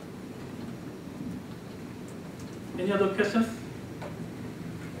 Any other questions?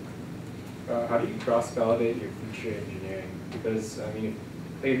 How do you cross-validate your feature engineering? Because, I mean,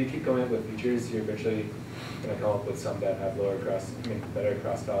 if you keep coming up with features, you're eventually going to come up with some that have better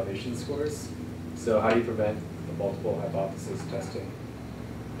cross-validation scores. So how do you prevent the multiple hypothesis testing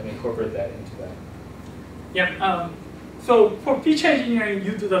and incorporate that into that? Yeah. So for feature engineering,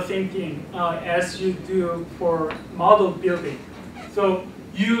 you do the same thing as you do for model building. So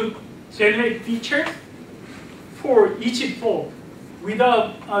you generate features for each fold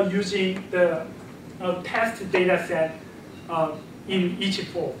without using the test data set in each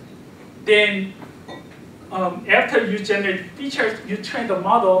fold. Then after you generate features, you train the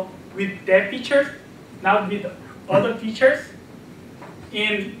model with that feature, not with other features,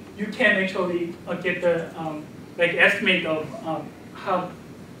 and you can actually get the estimate of how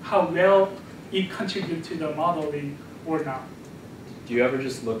well it contributes to the modeling or not. Do you ever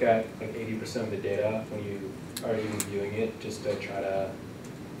just look at like 80% of the data when you are even viewing it, just to try to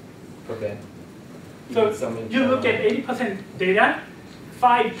prevent So some you look at 80% data,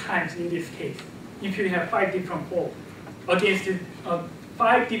 5 times in this case, if you have 5 different folds against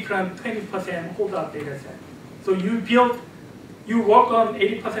 5 different 20% holdout data set. So you work on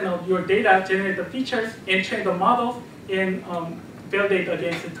 80% of your data, generate the features, and train the models, and validate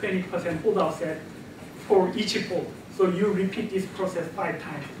against the 20% holdout set for each fold. So you repeat this process 5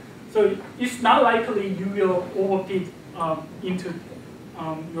 times. So it's not likely you will overfit into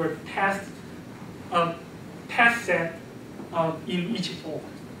your test set in each fold.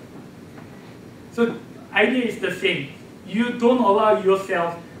 So idea is the same. You don't allow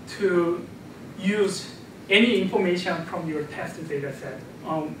yourself to use any information from your test data set.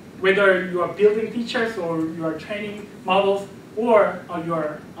 Whether you are building features or you are training models or you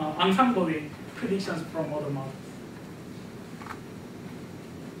are ensembling predictions from other models.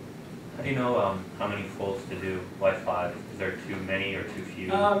 How do you know how many folds to do? Why 5? Is there too many or too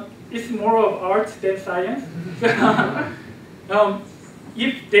few? It's more of art than science.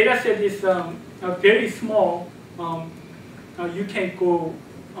 If data set is very small, you can go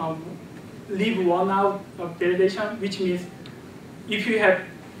leave one out of validation, which means if you have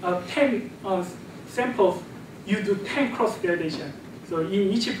 10 samples, you do 10 cross validation. So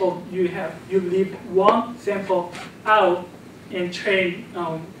in each fold, you leave one sample out and train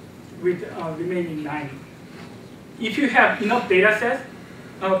with remaining 9. If you have enough data sets,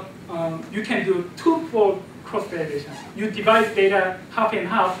 you can do 2-fold cross validation. You divide data half and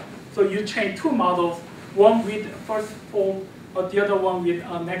half, so you train 2 models, one with first fold, the other one with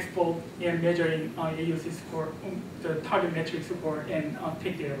next fold, and measuring AUC score, the target metric score, and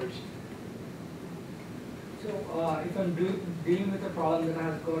take the average. So if I'm dealing with a problem that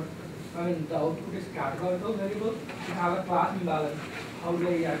has got, the output is categorical variable, you have a class imbalance, how do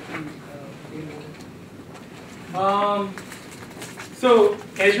I actually deal with it? So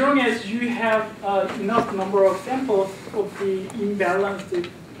as long as you have enough number of samples of the imbalanced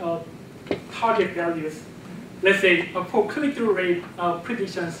target values, let's say for click-through rate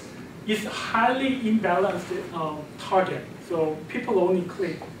predictions, it's highly imbalanced target. So people only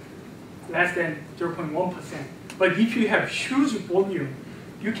click less than 0.1%. But if you have huge volume,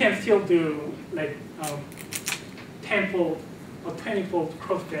 you can still do like 10-fold or 20-fold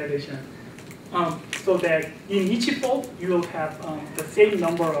cross validation. So that in each fold, you will have the same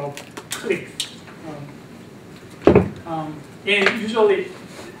number of clicks. And usually,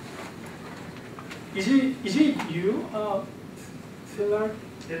 is it you, Siller,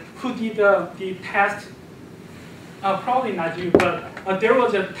 who did the test? Probably not you, but there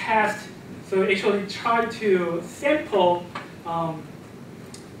was a test. So actually try to sample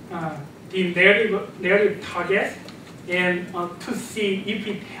the narrative targets and to see if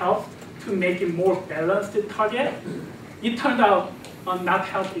it helps to make it more balanced target. It turned out not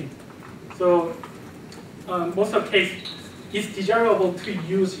helping. So most of the case, it's desirable to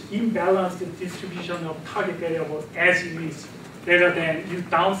use imbalanced distribution of target variables as is, rather than you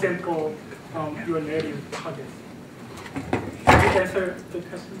downsample your narrative targets. Did that answer the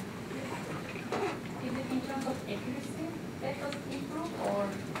question? Is it in terms of accuracy that was improved, or?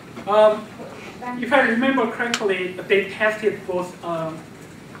 If I remember correctly, they tested both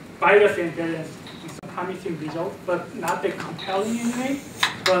bias and variance with some promising results, but not that compelling anyway.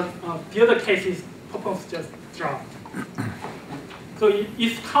 But the other cases, performance just dropped. So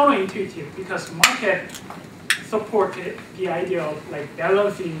it's counterintuitive because market supported the idea of like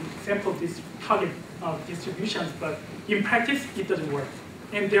balancing sample target distributions, but in practice it doesn't work.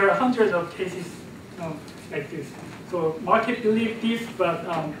 And there are hundreds of cases like this. So market believes this, but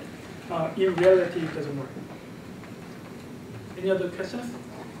in reality it doesn't work. Any other questions?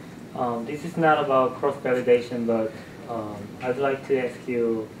 This is not about cross-validation, but I'd like to ask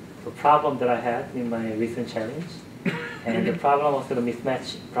you the problem that I had in my recent challenge. And the problem was the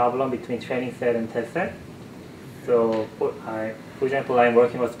mismatch problem between training set and test set. So for example, I'm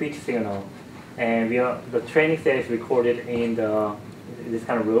working with speech signal, and the training set is recorded in this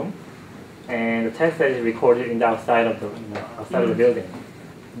kind of room, and the test set is recorded in the outside of the of the building.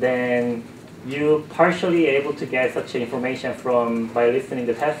 Then you partially able to get such information by listening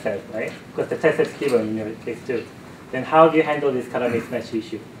to the test set, right? Because the test set is given in your case too. Then how do you handle this kind of mismatch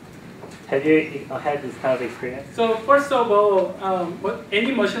issue? Have you had this kind of experience? So first of all,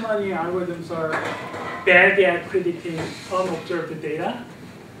 any machine learning algorithms are bad at predicting unobserved data.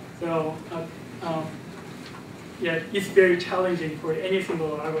 So yeah, it's very challenging for any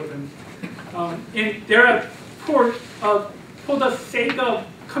single algorithm. And there are for the sake of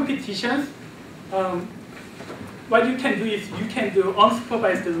competitions, what you can do is you can do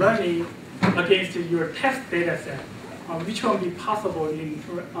unsupervised learning against your test data set, which won't be possible in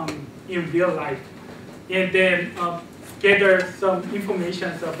real life. And then gather some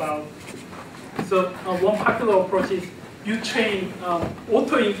information about. So one popular approach is you train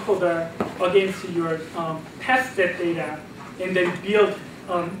autoencoder against your test set data, and then build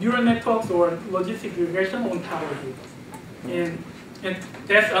neural networks or logistic regression on top of it. And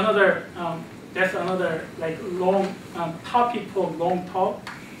that's another like long topic for long talk.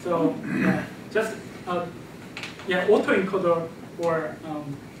 So just autoencoder or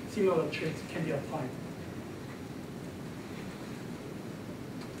similar tricks can be applied.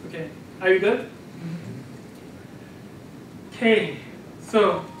 Okay, are you good? Okay,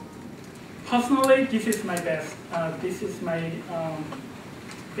 so personally, this is my best. This is my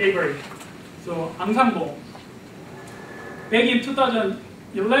favorite. So ensemble. Back in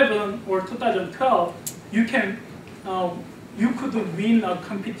 2011 or 2012, you could win a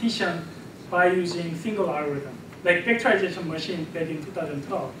competition by using single algorithm, like vectorization machine back in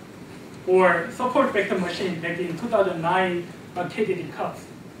 2012, or support vector machine back in 2009 KDD Cup.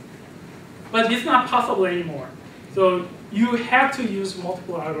 But it's not possible anymore. So you have to use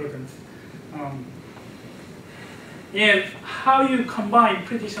multiple algorithms. And how you combine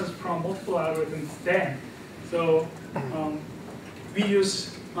predictions from multiple algorithms then? So we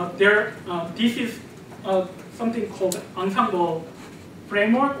use, this is something called ensemble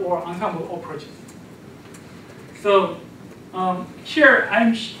framework or ensemble approaches. So here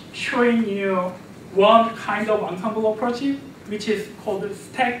I'm showing you one kind of ensemble approach, which is called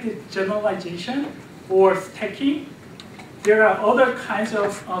stacked generalization or stacking. There are other kinds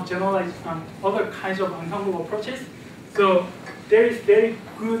of other kinds of ensemble approaches. So there is very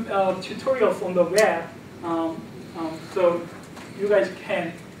good tutorials on the web. So you guys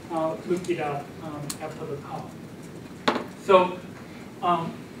can look it up after the talk. So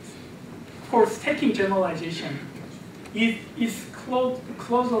for stacking generalization, it is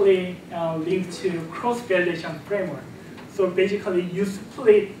closely linked to cross-validation framework. So basically, you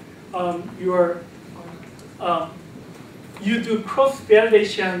split you do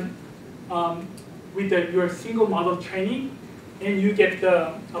cross-validation with your single model training, and you get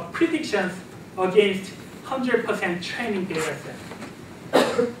the predictions against 100% training data set.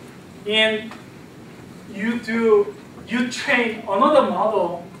 And you train another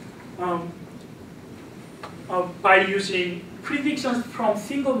model by using predictions from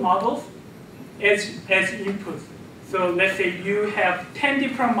single models as inputs. So let's say you have 10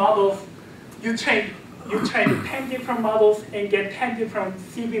 different models, you train 10 different models and get 10 different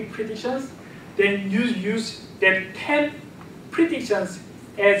CV predictions. Then you use that 10 predictions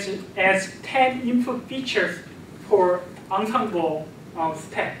as 10 input features for ensemble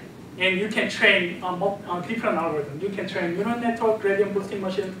stack. And you can train different algorithms. You can train neural network, gradient boosting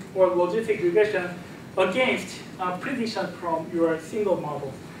machine, or logistic regression against predictions from your single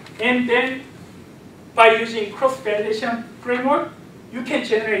model. And then by using cross-validation framework, you can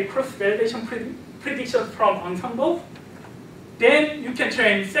generate cross-validation predictions from ensemble. Then you can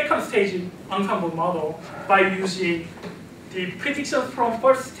train second stage ensemble model by using the predictions from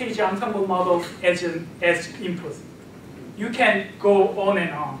first stage ensemble models as inputs. You can go on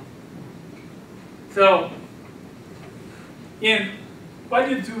and on. So what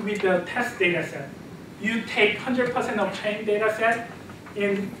you do with the test data set, you take 100% of training data set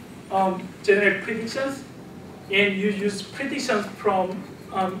and generate predictions, and you use predictions from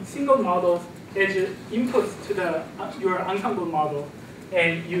single models as inputs to your ensemble model,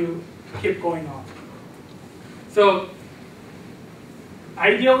 and you keep going on. So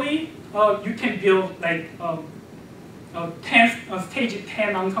ideally, you can build like stage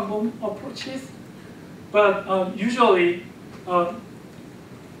 10 ensemble approaches, but usually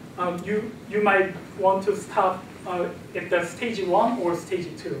you might want to stop at the stage 1 or stage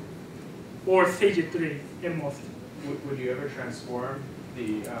 2, or stage 3 at most. Would you ever transform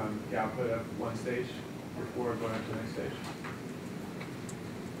the output of one stage before going to the next stage?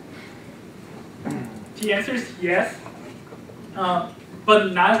 The answer is yes,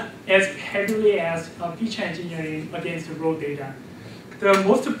 but not as heavily as feature engineering against raw data. The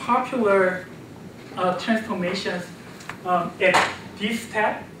most popular transformations at this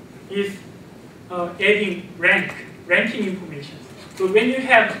step is adding ranking information. So when you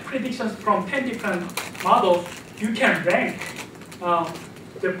have predictions from 10 different models, you can rank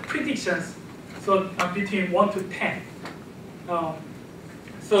the predictions between 1 to 10.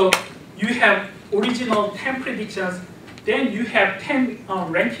 So you have original 10 predictions, then you have 10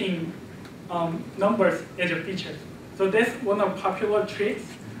 ranking numbers as your features. So that's one of the popular tricks.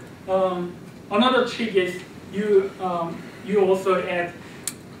 Another trick is you also add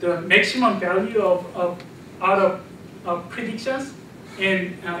the maximum value out of predictions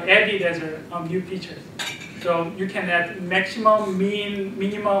and add it as new features. So you can add maximum, mean,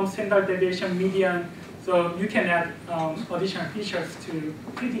 minimum, standard deviation, median. So you can add additional features to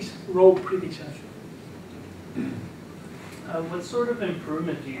row predictions. What sort of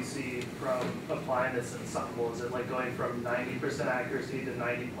improvement do you see from applying this ensemble? Is it like going from 90% accuracy to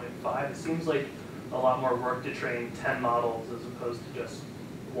 90.5? It seems like a lot more work to train 10 models as opposed to just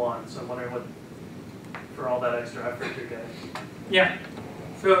one. So I'm wondering what, for all that extra effort you're getting. Yeah.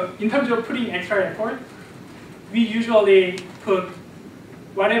 So in terms of putting extra effort, we usually put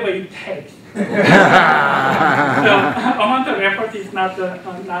whatever it takes. So amount of effort is not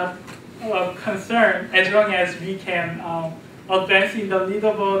a concern as long as we can advance in the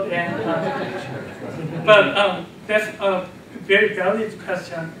leaderboard. And but that's a very valid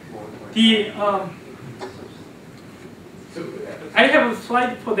question. I have a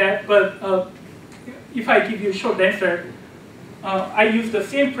slide for that, but if I give you a short answer, I use the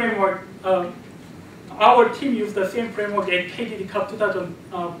same framework. Our team used the same framework at KDD Cup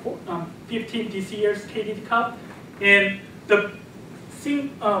 2015, this year's KDD Cup, and the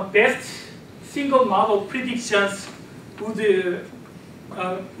best single model predictions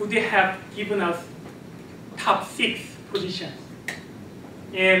would have given us top 6 positions.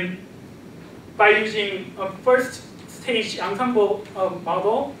 And by using a first stage ensemble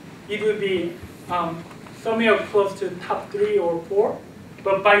model, it would be somewhere close to top 3 or 4.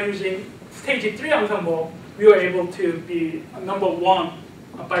 But by using stage 3 ensemble, we were able to be number 1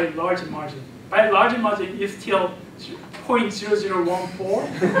 by a large margin. By a large margin, it's still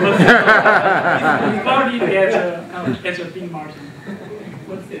 0.0014, but it's regarded as a big margin.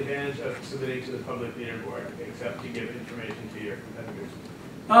 What's the advantage of submitting to the public leaderboard, except to give information to your competitors?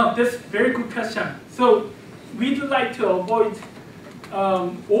 That's a very good question. So we'd like to avoid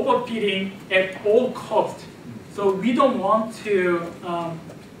overfitting at all costs. So we don't want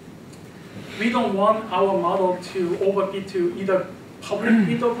our model to overfit to either public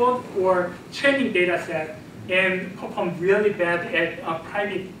leaderboard or training data set and perform really bad at a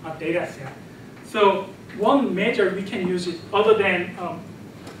private data set. So one measure we can use it other than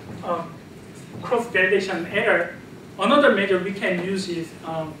cross-validation error. Another measure we can use is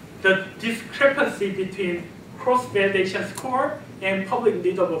the discrepancy between cross-validation score and public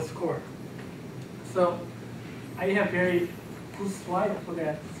leaderboard score. So I have very good slide for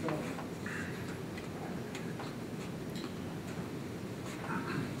that.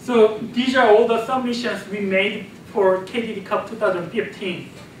 So these are all the submissions we made for KDD Cup 2015.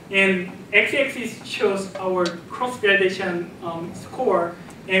 And x-axis shows our cross-validation score,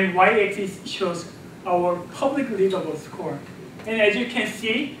 and y-axis shows our public leaderboard score. And as you can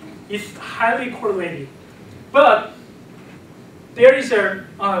see, it's highly correlated. But there is a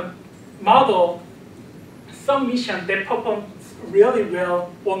model submission that performs really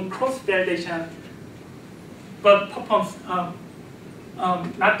well on cross-validation, but performs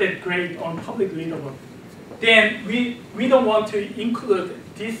not that great on public leaderboard. Then we don't want to include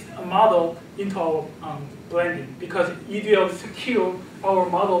this model into our blending because it will skew our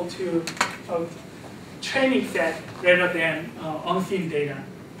model to a training set rather than unseen data.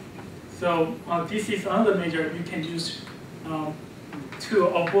 So this is another measure you can use to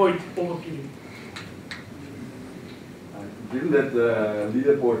avoid overfitting. Given that the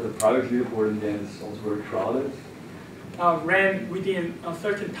leaderboard, the private leaderboard in the end is also very crowded, ran within a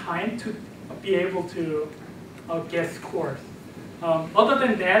certain time to be able to get scores. Other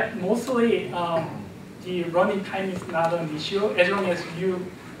than that, mostly the running time is not an issue as long as you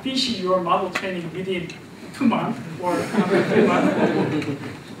finish your model training within 2 months or 3 months.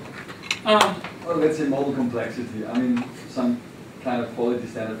 Well, let's say model complexity. I mean, some kind of quality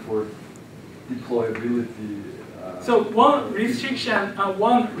standard for deployability. So one restriction,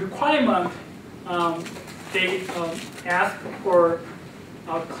 one requirement they ask for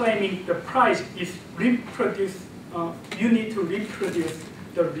claiming the price is reproduce. You need to reproduce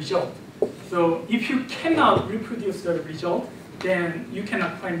the result. So if you cannot reproduce the result, then you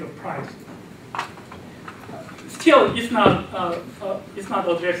cannot claim the price. Still, it's not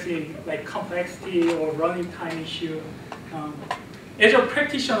addressing like complexity or running time issue. As a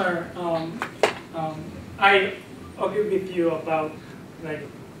practitioner, I agree with you about like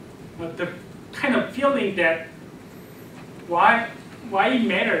the kind of feeling that why it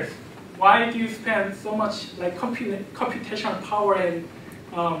matters. Why do you spend so much like computational power and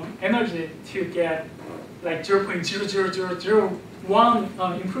energy to get like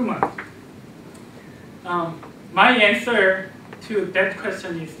 0.00001 improvement? My answer to that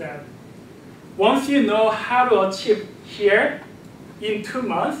question is that once you know how to achieve here in 2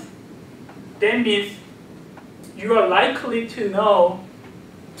 months, that means you are likely to know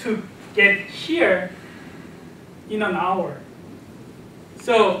to get here in an hour.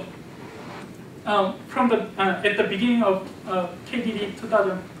 So from the at the beginning of KDD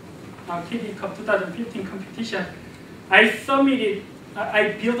Cup 2015 competition, I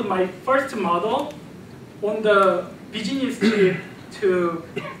built my first model on the business trip to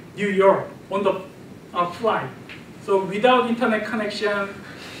New York on the flight. So without internet connection,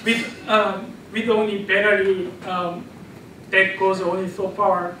 with only battery that goes only so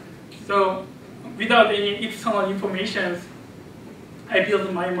far. So without any external information, I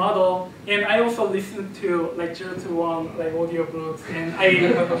built my model, and I also listened to like 0 to 1 like audiobooks, and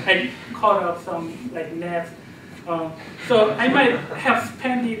I caught up some like nets. So I might have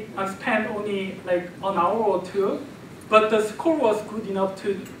spent only like an hour or two, but the score was good enough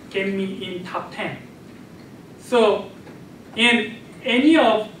to get me in top 10. So in any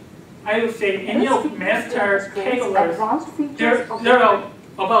of, I would say any of master Kagglers, there are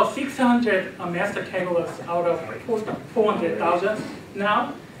about 600 master Kagglers out of 400,000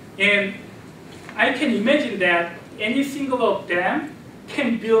 now, and I can imagine that any single of them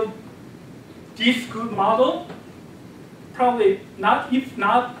can build this good model, probably if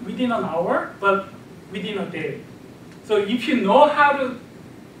not within an hour, but within a day. So if you know how to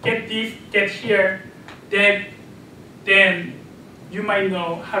get here, then you might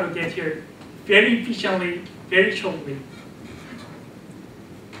know how to get here very efficiently, very shortly.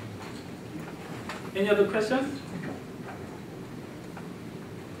 Any other questions?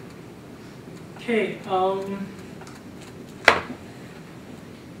 Okay.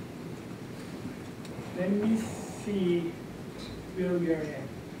 Let me see where we are at.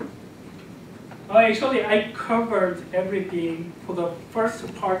 Actually, I covered everything for the first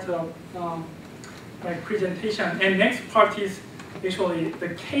part of my presentation, and next part is actually the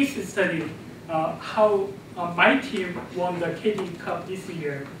case study, how my team won the KDD Cup this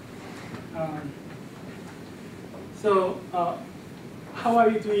year. So, how are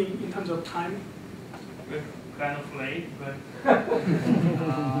you doing in terms of time? We're kind of late, but I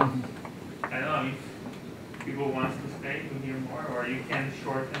don't know if people want to stay to hear more, or you can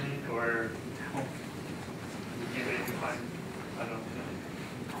shorten it, or you can make it fine. I don't know.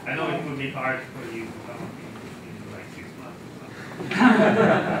 I know it would be hard for you to come in like 6 months or something.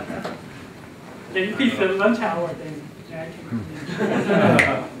 Then if it's a lunch hour, then yeah, I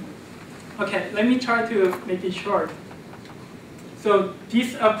can. Okay, let me try to make it short. So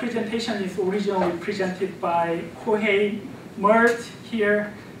this presentation is originally presented by Kohei, Mert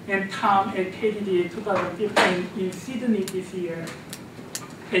here, and Tom at KDD 2015 in Sydney this year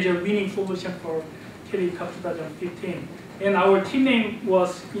as a winning solution for KDD Cup 2015. And our team name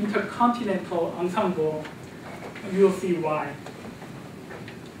was Intercontinental Ensemble. You'll see why.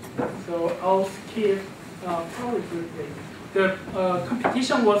 So I'll skip probably briefly. The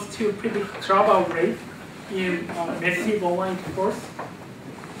competition was to predict dropout rate in massive online course.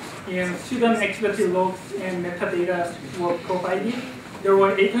 And student activity logs and metadata were provided. There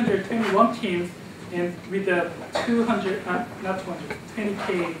were 821 teams, and with the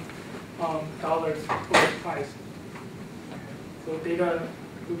 20K dollars for the prize. So data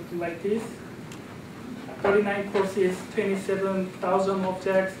looked like this. 39 courses, 27,000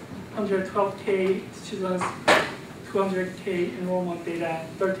 objects, 112K students, 200K enrollment data,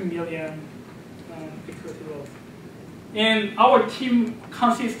 30 million activity logs. And our team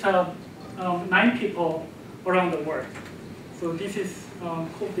consists of 9 people around the world. So this is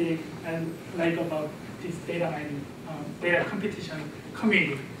so big and like about this data mining, data competition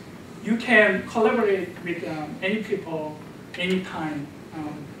community. You can collaborate with any people, anytime,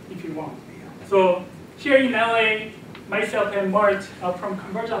 if you want. So here in LA, myself and Mert from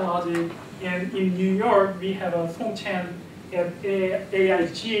Convergent Logic, and in New York, we have Song Chen at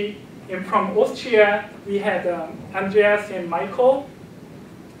AIG, and from Austria, we had Andreas and Michael,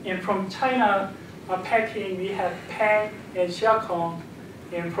 and from China, Peking, we had Peng and Xiaokong,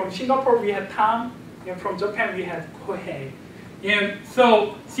 and from Singapore, we had Tom, and from Japan, we had Kohei. And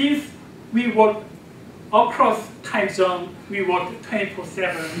so, since we work across time zone, we work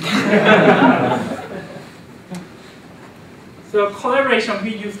 24/7. So collaboration,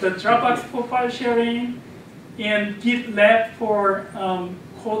 we use the Dropbox for file sharing, and GitLab for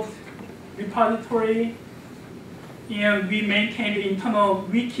code repository, and we maintain the internal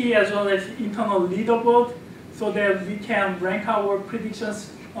wiki as well as internal leaderboard so that we can rank our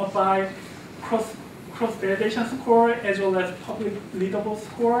predictions by cross-validation score as well as public leaderboard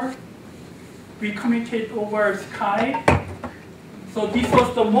score. We communicate over Skype. So this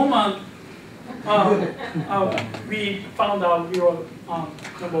was the moment we found out we were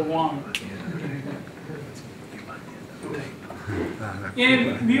 #1.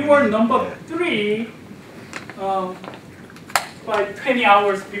 And we were #3 by 20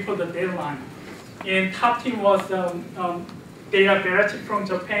 hours before the deadline. And top team was DataScience from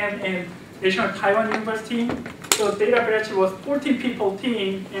Japan and National Taiwan University. So DataScience was 14 people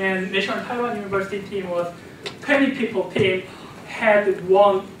team, and National Taiwan University team was 20 people team. Had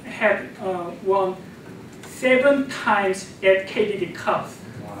won 7 times at KDD Cup.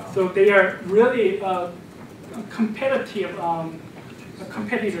 Wow. So they are really competitive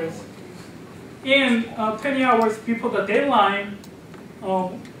competitors. In 20 hours before the deadline,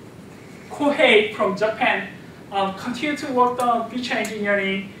 Kohei from Japan continued to work on feature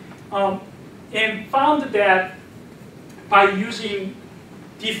engineering and found that by using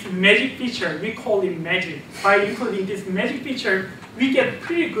this magic feature, we call it magic. By including this magic feature, we get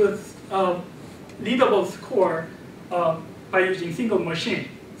pretty good readable score by using single machine.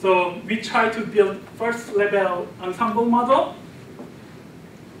 So we try to build first level ensemble model,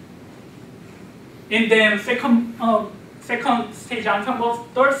 and then second stage ensemble,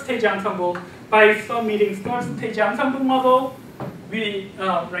 third stage ensemble. By submitting third stage ensemble model, we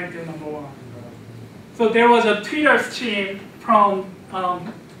ranked #1. So there was a Twitter stream from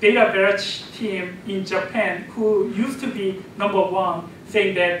DataScience team in Japan who used to be #1,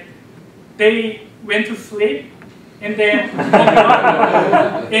 saying that they went to sleep and then woke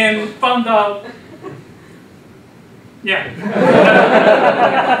up and found out, yeah.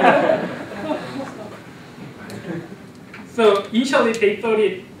 So initially they thought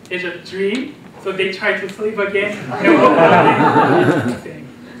it is a dream, so they tried to sleep again and woke up again.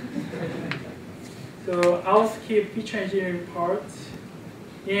 So I'll skip feature engineering part.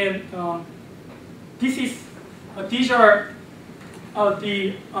 And these are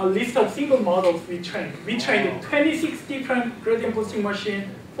the list of single models we trained. We trained 26 different gradient boosting machines,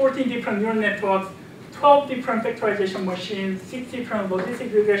 14 different neural networks, 12 different factorization machines, 6 different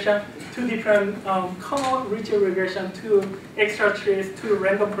logistic regression, 2 different kernel rich regression, 2 extra trees, 2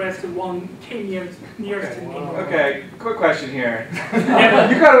 random forest, 1 k-nearest neighbor. Okay, quick question here.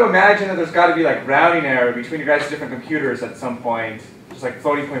 You got to imagine that there's got to be like routing error between your guys' different computers at some point, just like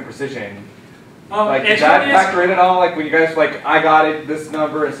floating point precision. Like, did that factor in at all? Like, when you guys like, I got it this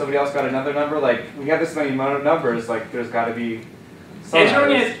number and somebody else got another number. Like, we have this many numbers. Like, there's got to be some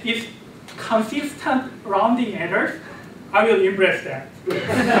errors. If consistent rounding errors, I will embrace that.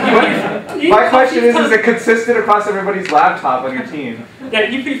 My question is it consistent across everybody's laptop on your team? Yeah,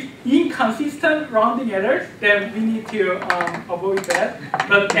 if it's inconsistent rounding errors, then we need to avoid that.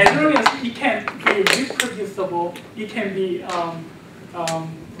 But as long as it can be reproducible, it can be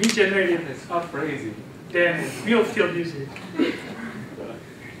regenerated. It's not crazy. Then we'll still use it.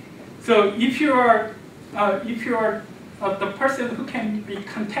 So if you are the person who can be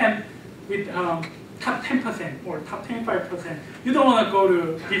content with top 10% or top 25%, you don't want to go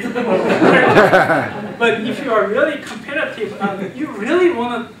to this level. But if you are really competitive, you really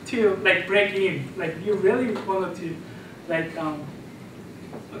want to like break in, like you really want to like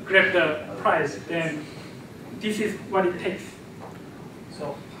grab the prize, then this is what it takes.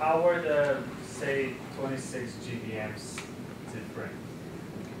 So how are the, say, 26 GVMs different?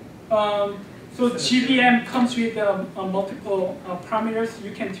 So GVM comes with multiple parameters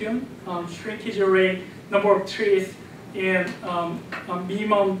you can tune, shrinkage array, number of trees, and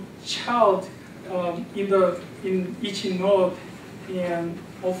minimum child in each node, and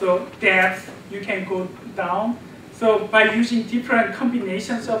also depth you can go down. So by using different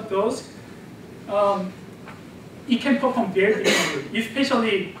combinations of those, it can perform very differently.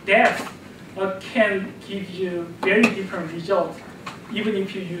 Especially depth can give you very different results, even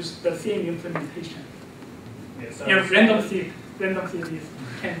if you use the same implementation. Yeah, so and random seed is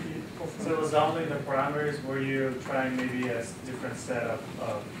can be also. So resolving the parameters, were you trying maybe a different set of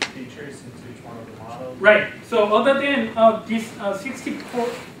features into each one of the models? Right. So other than this 64,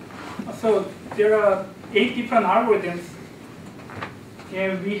 so there are 8 different algorithms,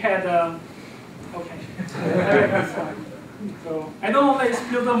 and we had okay. So I don't always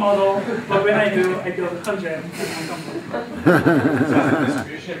build a model, but when I do, I build 100. So is the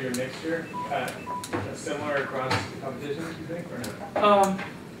distribution of your mixture similar across competitions, you think, or no?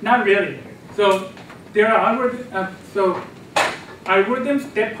 Not really. So there are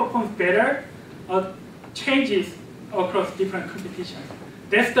algorithms that perform better changes across different competitions.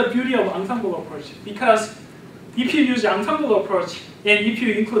 That's the beauty of ensemble approach, because if you use ensemble approach and if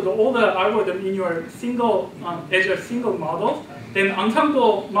you include all the algorithm in your single as a single model, then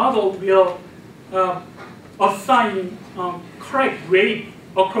ensemble model will assign correct weight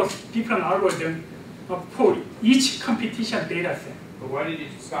across different algorithms for each competition data set. But why did you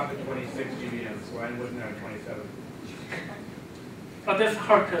stop at 26 GVMs? Why wasn't there a 27? Oh, that's a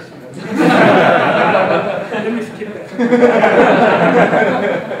hard question. Let me skip that.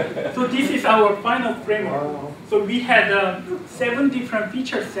 So this is our final framework. So we had 7 different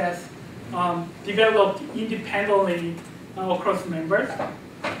feature sets developed independently across members.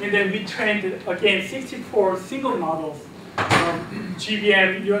 And then we trained, again, 64 single models.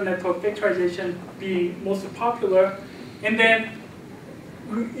 GBM, neural network factorization being most popular. And then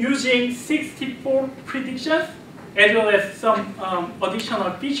using 64 predictions, as well as some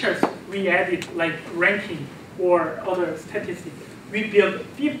additional features we added, like ranking or other statistics. We built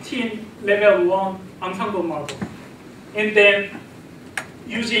 15 level 1 ensemble models. And then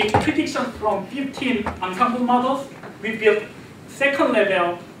using predictions from 15 ensemble models, we built second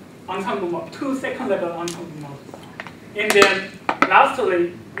level ensemble model, 2 second level ensemble models. And then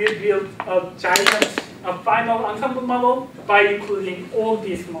lastly, we built a giant final ensemble model by including all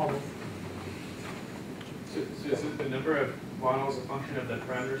these models. So is it the number of models a function of the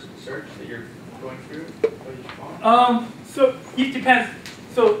parameters search that you're going through for each model? So it depends.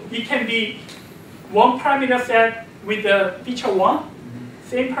 So it can be one parameter set with the feature 1,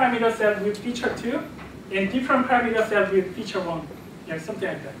 same parameter set with feature 2, and different parameter set with feature 1. Yeah, something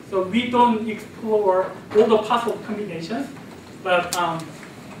like that. So we don't explore all the possible combinations, but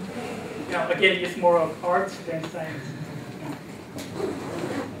again, it's more of art than science. Yeah.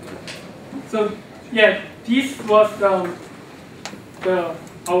 So yeah, this was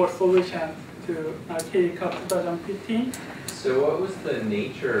our solution to KDD Cup 2015. So what was the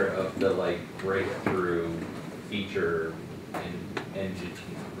nature of the breakthrough feature and engine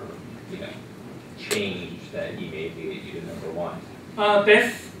change that he made to get you to number 1?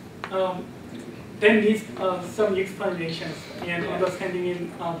 That needs some explanations and understanding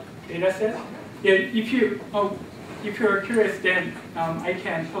in data sets. Yeah, if you're curious, then I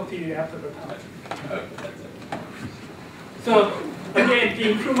can talk to you after the talk. So again, the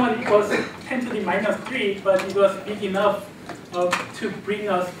improvement was 10 to the minus 3, but it was big enough to bring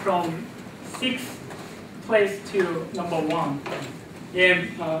us from 6th place to number 1.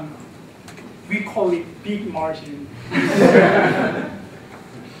 And we call it big margin.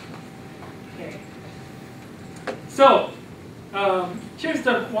 Okay. So here's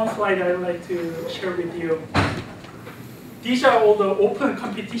the one slide I'd like to share with you. These are all the open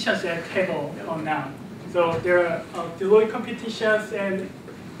competitions at Kaggle now. So there are Deloitte competitions and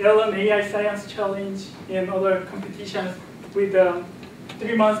LM AI Science Challenge and other competitions with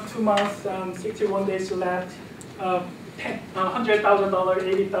 3 months, 2 months, 61 days left, $100,000,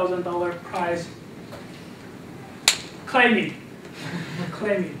 $80,000 prize. Claiming.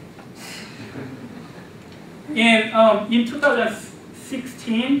 And in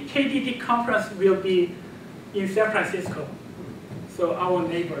 2016, KDD conference will be in San Francisco, so our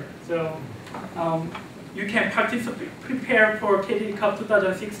neighbor. So you can prepare for KDD Cup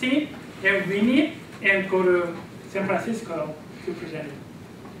 2016 and win it and go to San Francisco to present it.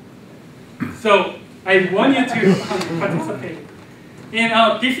 So I want you to participate.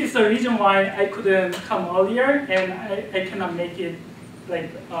 And this is the reason why I couldn't come earlier, and I cannot make it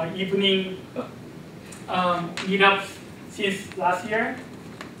evening meetups since last year.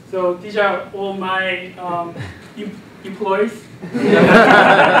 So these are all my employees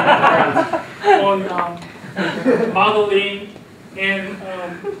on modeling and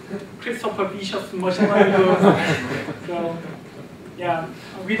Christopher Bishop's machine learning group. So yeah,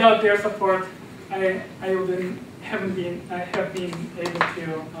 without their support, I have been able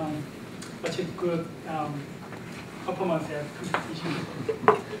to achieve good performance at competition.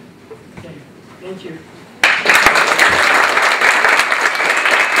 Okay, thank you.